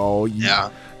like, oh yeah,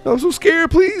 I'm so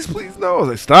scared. Please no. I was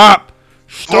like, stop.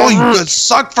 Oh, you could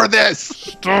suck for this.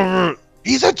 Stop it.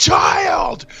 He's a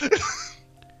child.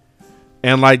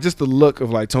 And like just the look of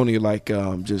like Tony, like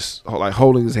just like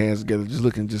holding his hands together, just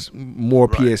looking just more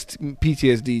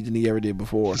PTSD than he ever did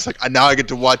before. It's like, now I get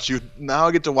to watch you. Now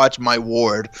I get to watch my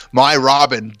ward, my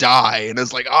Robin, die, and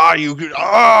it's like,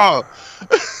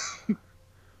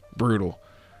 brutal.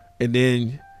 And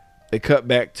then they cut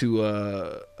back to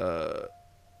the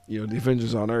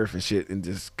Avengers on Earth and shit, and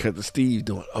just cut to Steve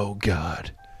doing, oh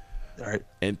God. All right.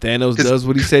 And Thanos does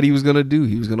what he said he was gonna do.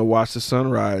 He was gonna watch the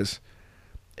sunrise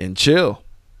and chill.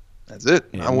 That's it.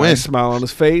 And I win. Smile on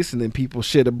his face, and then people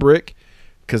shit a brick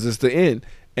because it's the end.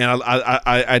 And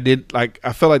I did like,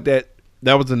 I felt like that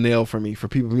was a nail for me, for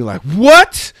people to be like,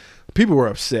 what? People were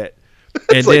upset.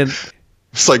 And then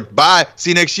it's like, bye. See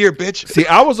you next year, bitch. See,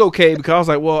 I was okay because I was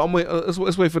like, well,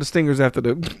 let's wait for the stingers after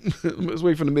let's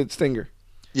wait for the mid stinger.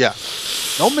 Yeah.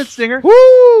 No mid stinger.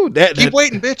 Woo! Keep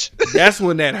waiting, bitch. That's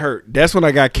when that hurt. That's when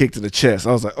I got kicked in the chest.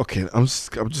 I was like, okay, I'm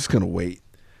just gonna wait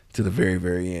to the very,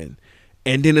 very end.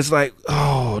 And then it's like,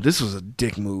 oh, this was a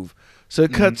dick move. So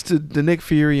it cuts to the Nick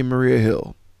Fury and Maria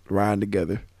Hill riding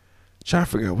together, trying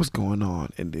to figure out what's going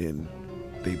on, and then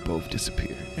they both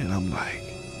disappear. And I'm like,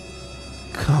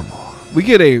 come on. We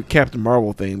get a Captain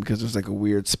Marvel thing because there's like a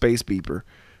weird space beeper,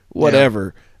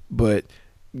 whatever. Yeah. But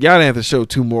y'all didn't have to show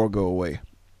two more go away.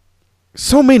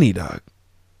 So many, dog.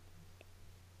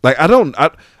 Like I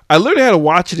literally had to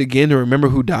watch it again to remember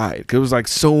who died, because it was like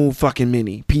so fucking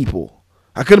many people.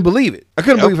 I couldn't believe it. I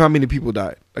couldn't believe how many people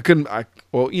died. Okay,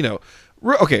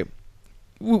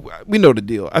 we know the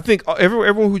deal. I think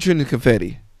everyone who turned into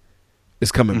confetti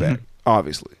is coming back,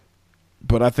 obviously.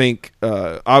 But I think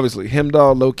obviously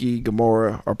Heimdall, Loki,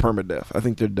 Gamora are permadeath. I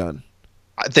think they're done.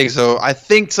 I think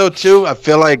so too. I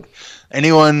feel like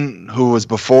anyone who was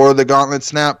before the gauntlet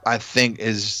snap, I think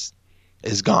is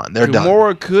gone. They're done.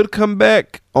 Gamora could come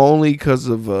back only because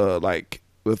of like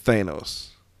with Thanos,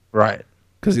 right?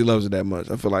 Because he loves it that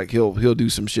much. I feel like he'll do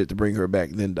some shit to bring her back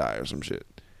and then die or some shit.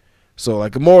 So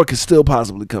like Gamora could still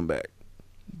possibly come back,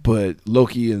 but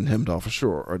Loki and Heimdall for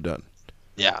sure are done.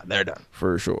 Yeah, they're done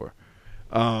for sure.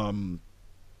 I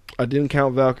didn't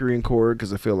count Valkyrie and Korg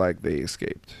because I feel like they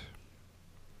escaped.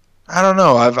 I don't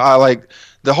know. I like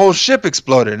the whole ship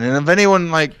exploded, and if anyone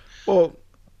like, well,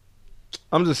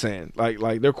 I'm just saying,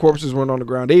 like their corpses weren't on the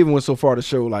ground. They even went so far to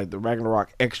show like the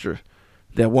Ragnarok extra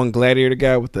that one gladiator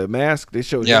guy with the mask, they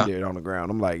showed Yeah. him there on the ground.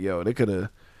 I'm like, yo, they could have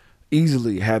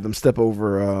easily had them step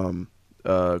over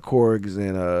Korg's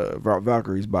and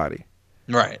Valkyrie's body.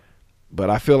 Right. But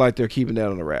I feel like they're keeping that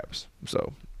on the wraps.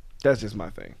 So that's just my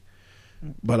thing.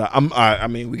 But I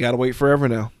mean, we gotta wait forever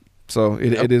now. So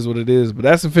it is what it is. But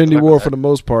that's Infinity War for the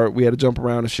most part. We had to jump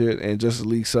around and shit, and Justice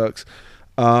League sucks.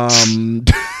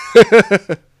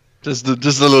 Just a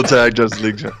little tag, Justice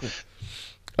League. So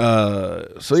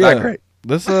It's yeah, not great.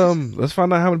 let's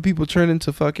find out how many people turn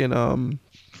into fucking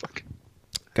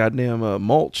goddamn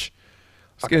mulch.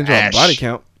 Let's get into our Ash. body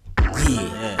count.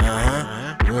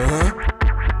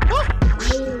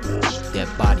 That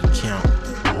body count.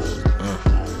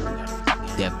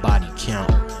 That body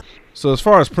count. So as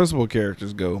far as principal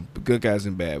characters go, good guys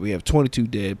and bad, we have 22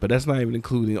 dead, but that's not even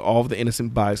including all of the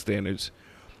innocent bystanders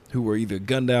who were either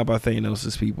gunned down by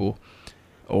Thanos' people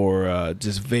or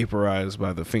just vaporized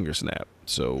by the finger snap.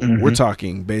 So we're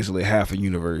talking basically half a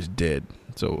universe dead.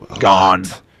 So Gone.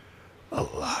 A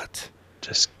lot.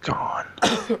 Just gone.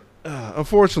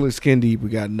 Unfortunately, Skin Deep, we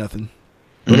got nothing.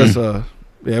 But let's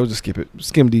we'll just skip it.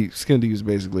 Skin Deep is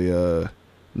basically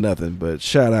nothing. But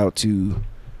shout out to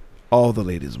all the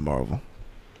ladies of Marvel.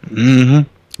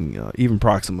 Mm-hmm. Even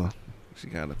Proxima, she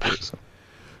kind of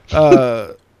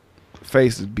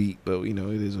face is beat, but you know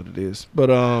it is what it is. But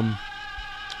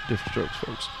different strokes,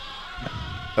 folks.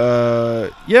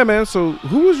 Yeah, man. So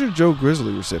who was your Joe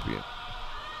Grizzly recipient?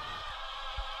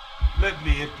 Let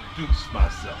me introduce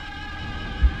myself.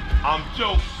 I'm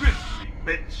Joe Grizzly,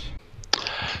 bitch.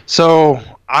 So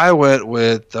I went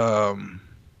with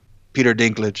Peter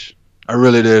Dinklage. I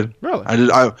really did. Really? I did.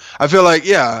 I feel like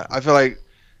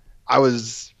I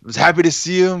was happy to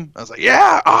see him. I was like,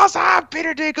 yeah, awesome,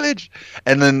 Peter Dinklage.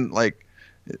 And then like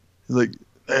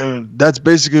that's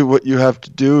basically what you have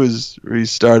to do is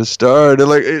restart a star. And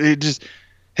like it just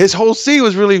his whole scene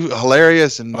was really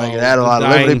hilarious and like it had a the lot of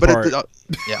levity. dying But part.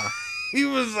 yeah. He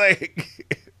was like,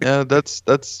 Yeah, that's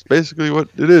basically what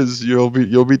it is. You'll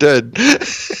be dead.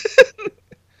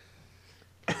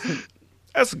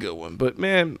 that's a good one. But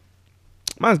man,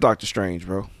 mine's Doctor Strange,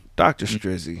 bro. Doctor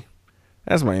Strizzy.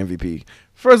 That's my MVP.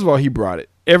 First of all, he brought it.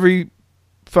 Every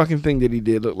fucking thing that he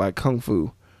did looked like kung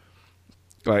fu.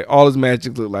 Like all his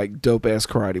magic looked like dope ass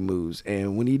karate moves.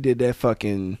 And when he did that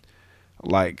fucking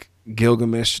like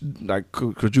Gilgamesh like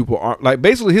quadruple arm, like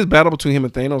basically his battle between him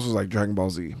and Thanos was like Dragon Ball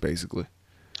Z, basically.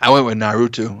 I went with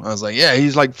Naruto. I was like, yeah,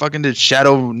 he's like fucking did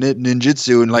shadow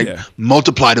ninjutsu and like Yeah.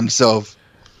 multiplied himself.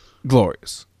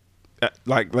 Glorious.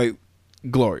 Like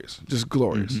glorious. Just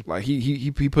glorious. Like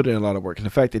he put in a lot of work. And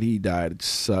the fact that he died, it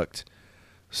sucked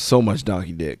so much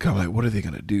donkey dick. I'm like, what are they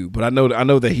gonna do? But I know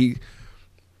that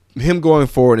him going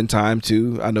forward in time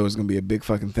too, I know it's gonna be a big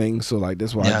fucking thing. So like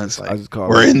that's why Yeah, I it's just call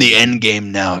we're it. in the end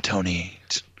game now, Tony.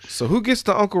 So who gets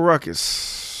the Uncle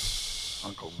Ruckus?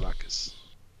 Uncle Ruckus.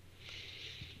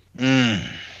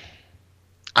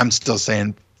 I'm still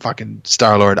saying fucking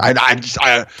Star Lord.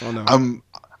 Oh, no.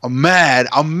 I'm mad.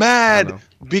 I'm mad know.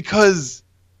 because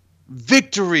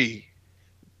victory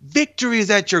is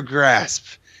at your grasp.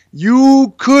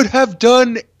 You could have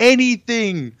done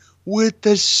anything with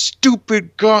the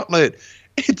stupid gauntlet.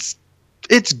 It's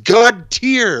God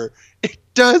tier. It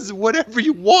does whatever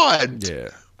you want. Yeah,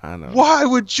 I know. Why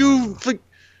would you like?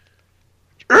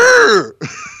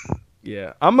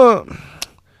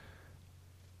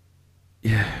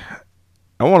 Yeah,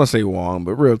 I want to say Wong,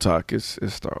 but real talk, it's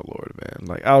Star Lord, man.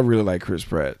 Like I really like Chris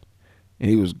Pratt, and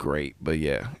he was great. But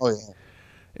yeah, Oh yeah.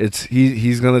 it's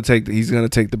he's gonna take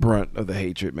the brunt of the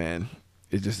hatred, man.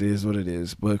 It just is what it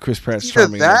is. But Chris Pratt's Either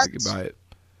charming enough to that- get by it.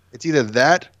 It's either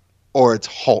that or it's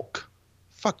Hulk.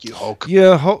 Fuck you, Hulk.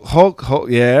 Yeah, Hulk.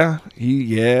 Yeah,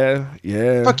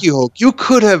 yeah. Fuck you, Hulk. You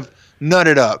could have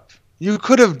nutted up. You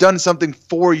could have done something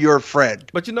for your friend.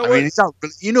 But you know I what? mean, it's not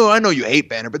really, I know you hate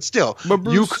Banner, but still, But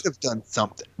Bruce- you could have done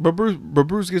something. But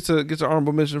Bruce gets an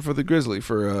honorable mention for the Grizzly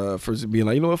for being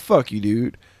like, you know what, fuck you,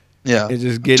 dude, Yeah. and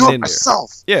just Do getting it in there.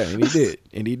 myself. Yeah,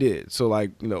 and he did. So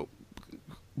like, you know,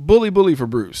 bully for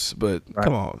Bruce, but Right.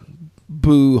 come on,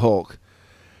 boo Hulk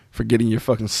for getting your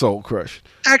fucking soul crushed.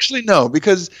 Actually, no,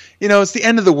 because, it's the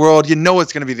end of the world. You know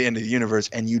it's going to be the end of the universe,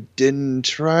 and you didn't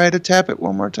try to tap it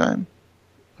one more time.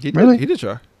 He Really? He did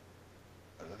try.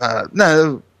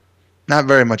 No, not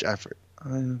very much effort.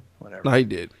 Whatever. No, he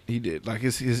did. He did. Like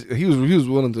he was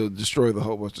willing to destroy the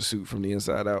Hulk Buster suit from the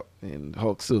inside out, and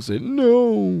Hulk still said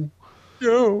no.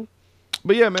 No.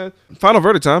 But yeah, man. Final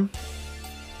verdict time.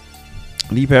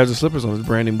 Knee pads or slippers on this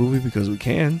brand new movie because we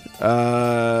can.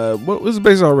 This is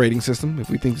based on our rating system. If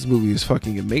we think this movie is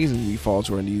fucking amazing, we fall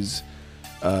to our knees,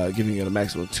 giving it a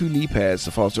maximum of 2 knee pads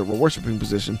to fall to a worshiping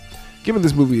position. giving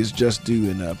this movie its just due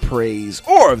and praise,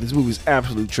 or if this movie is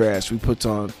absolute trash, we put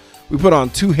on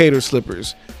 2 hater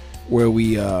slippers, where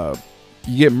you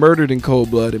get murdered in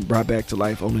cold blood and brought back to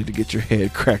life only to get your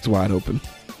head cracked wide open.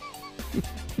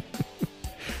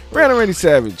 Random Randy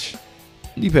Savage,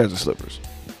 knee pads or slippers?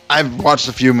 I've watched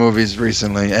a few movies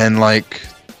recently, and like,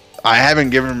 I haven't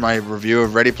given my review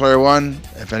of Ready Player One,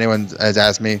 if anyone has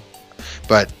asked me,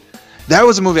 but that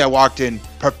was a movie I walked in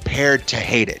prepared to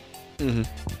hate it. Mm-hmm.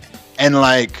 And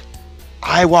like,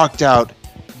 I walked out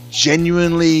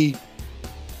genuinely,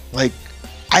 like,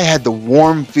 I had the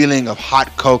warm feeling of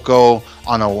hot cocoa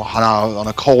on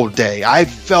a cold day. I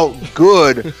felt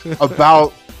good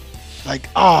about, like,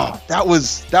 oh, that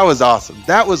was awesome.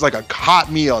 That was like a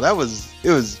hot meal. It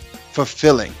was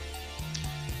fulfilling.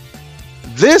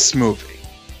 This movie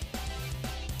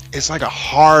is like a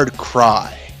hard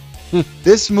cry.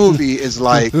 This movie is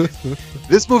like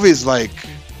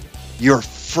you're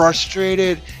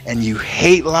frustrated and you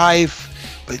hate life,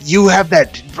 but you have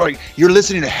that, like, you're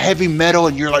listening to heavy metal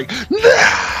and you're like,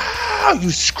 no! You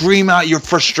scream out your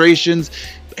frustrations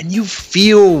and you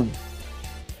feel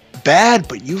bad,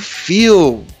 but you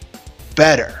feel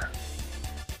better.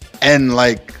 And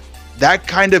like, that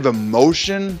kind of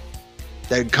emotion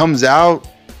that comes out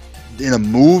in a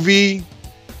movie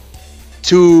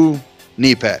to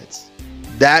knee pads,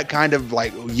 that kind of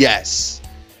like, yes,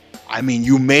 I mean,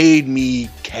 you made me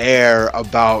care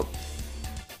about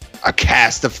a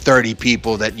cast of 30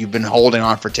 people that you've been holding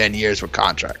on for 10 years with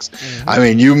contracts. Mm-hmm. I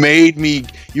mean, you made me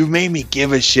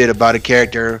give a shit about a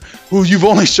character who you've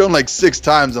only shown like 6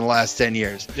 times in the last 10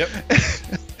 years. Yep.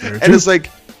 And it's like,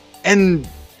 and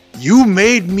you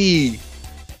made me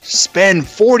spend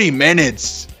 40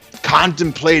 minutes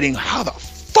contemplating how the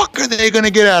fuck are they going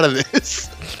to get out of this?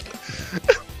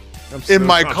 In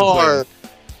my car,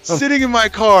 sitting in my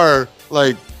car,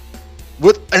 like,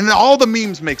 and all the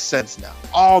memes make sense now.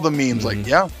 All the memes, like,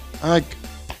 yeah,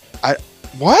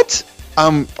 what?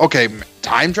 Okay,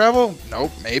 time travel?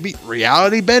 Nope, maybe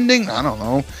reality bending? I don't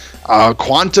know.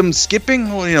 Quantum skipping?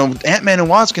 Well, you know, Ant-Man and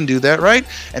Wasp can do that, right?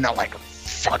 And I'm like,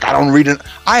 fuck, I don't read it.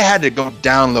 I had to go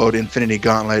download Infinity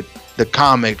Gauntlet, the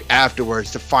comic,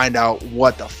 afterwards to find out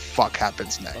what the fuck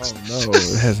happens next. Oh no,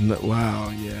 it has no. Wow,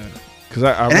 yeah. Because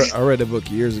I read that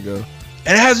book years ago.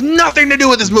 And it has nothing to do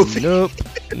with this movie. Nope.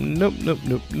 And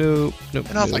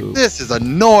I was like, this is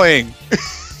annoying.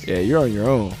 Yeah, you're on your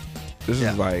own. This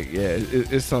is like, yeah,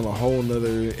 it's on a whole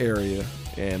nother area,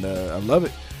 and I love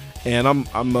it. And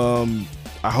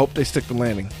I hope they stick the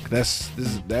landing. That's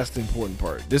the important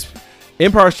part. This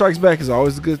Empire Strikes Back is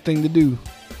always a good thing to do.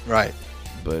 Right.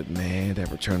 But man, that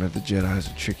Return of the Jedi is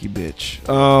a tricky bitch.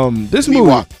 This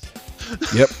movie.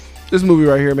 Yep. This movie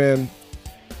right here, man.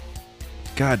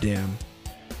 Goddamn.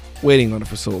 Waiting on it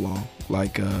for so long.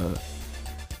 Like,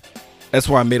 that's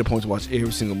why I made a point to watch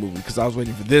every single movie, because I was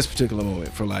waiting for this particular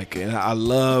moment for like, and I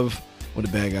love when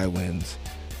the bad guy wins,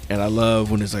 and I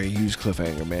love when it's like a huge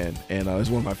cliffhanger, man. And it's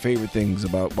one of my favorite things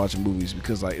about watching movies,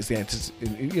 because like it's the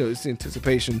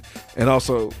anticipation, and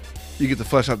also you get to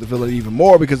flesh out the villain even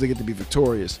more because they get to be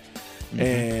victorious. Mm-hmm.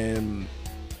 And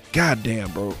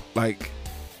goddamn, bro, like,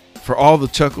 for all the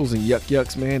chuckles and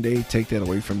yucks, man, they take that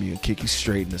away from you and kick you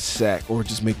straight in the sack, or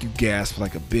just make you gasp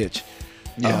like a bitch.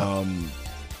 Yeah.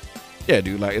 Yeah,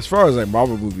 dude. Like, as far as like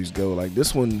Marvel movies go, like,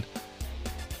 this one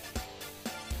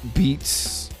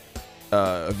beats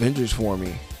Avengers for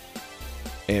me,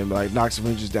 and like knocks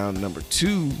Avengers down to number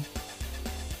 2,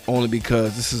 only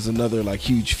because this is another like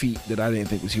huge feat that I didn't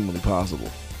think was humanly possible.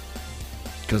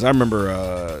 Because I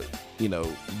remember,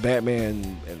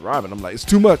 Batman and Robin, I'm like, it's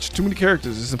too many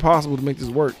characters, it's impossible to make this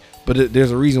work. But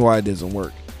there's a reason why it doesn't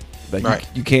work. Like, right.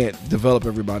 you can't develop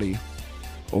everybody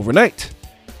overnight.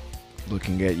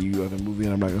 Looking at you, other movie,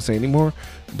 and I'm not gonna say anymore.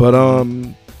 But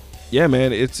yeah,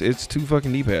 man, it's 2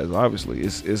 fucking knee pads. Obviously,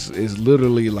 it's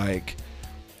literally like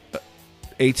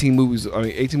 18 movies. I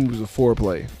mean, 18 movies of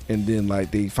foreplay, and then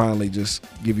like they finally just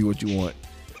give you what you want.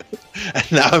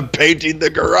 And now I'm painting the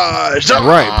garage.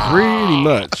 Right,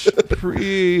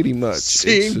 pretty much.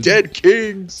 Seeing dead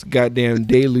kings. Goddamn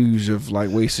deluge of like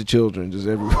wasted children just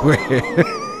everywhere.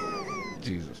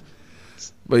 Jesus.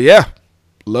 But yeah,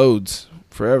 loads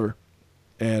forever.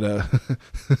 And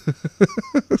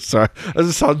sorry, I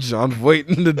just saw John Voight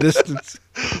in the distance.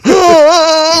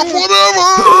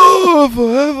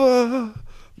 Forever.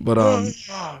 But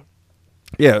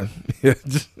yeah,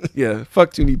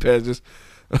 fuck 2 knee pads. Just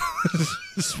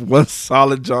one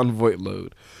solid John Voight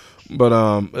load. But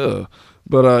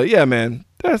yeah, man,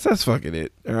 that's fucking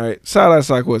it. All right, Side Eye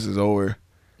Side-Quest is over.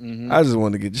 Mm-hmm. I just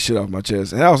wanted to get the shit off my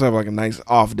chest, and I also have like a nice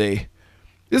off day.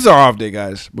 This is our off day,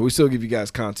 guys, but we still give you guys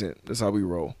content. That's how we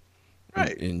roll.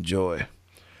 Right. enjoy.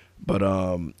 But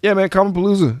yeah, man,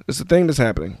 Comicpalooza, it's a thing that's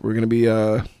happening. We're gonna be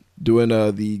doing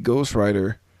the Ghost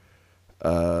Rider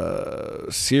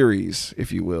series,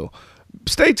 if you will.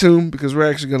 Stay tuned because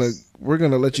we're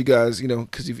gonna let you guys,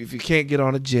 because if you can't get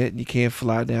on a jet and you can't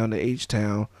fly down to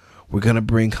H-Town, we're gonna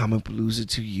bring Comicpalooza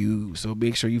to you. So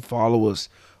make sure you follow us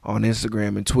on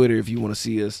Instagram and Twitter if you want to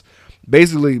see us.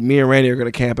 Basically, me and Randy are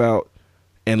gonna camp out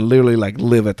and literally like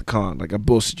live at the con. Like, I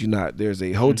bullshit you not. There's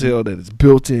a hotel that is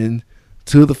built in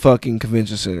to the fucking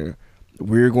convention center.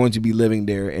 We're going to be living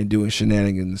there and doing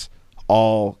shenanigans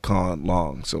all con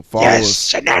long. So follow us.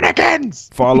 Shenanigans.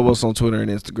 Follow us on Twitter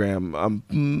and Instagram.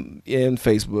 And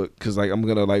Facebook, because like I'm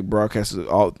gonna like broadcast it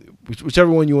all. Whichever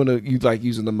one you like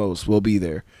using the most, we'll be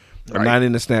there. I'm Right. not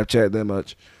into Snapchat that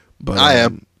much, but I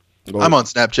am. I'm on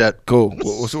Snapchat. Cool.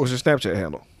 What's your Snapchat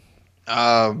handle?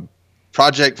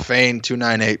 Project Fane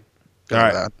 298. All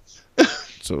right.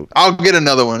 So I'll get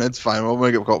another one. It's fine. We'll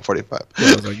make it called 45. yeah,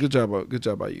 I was like, good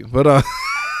job by you. But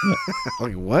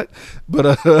like what?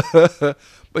 But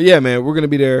but yeah, man, we're gonna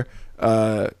be there.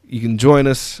 You can join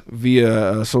us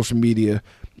via social media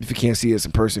if you can't see us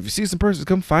in person. If you see us in person,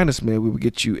 come find us, man. We will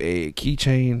get you a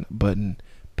keychain, button,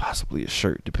 possibly a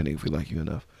shirt, depending if we like you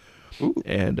enough. Ooh.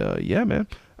 And yeah, man.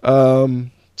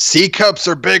 C cups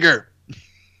are bigger.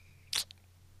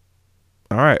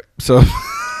 All right, so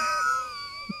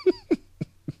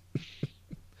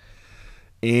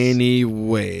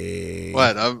anyway,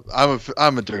 What?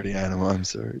 I'm a dirty animal. I'm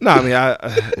sorry. no, I mean,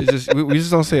 it's just we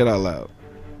just don't say it out loud.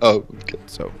 Oh, okay.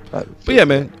 So, but yeah,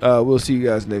 man, we'll see you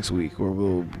guys next week, or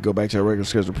we'll go back to our regular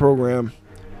scheduled program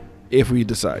if we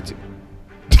decide to.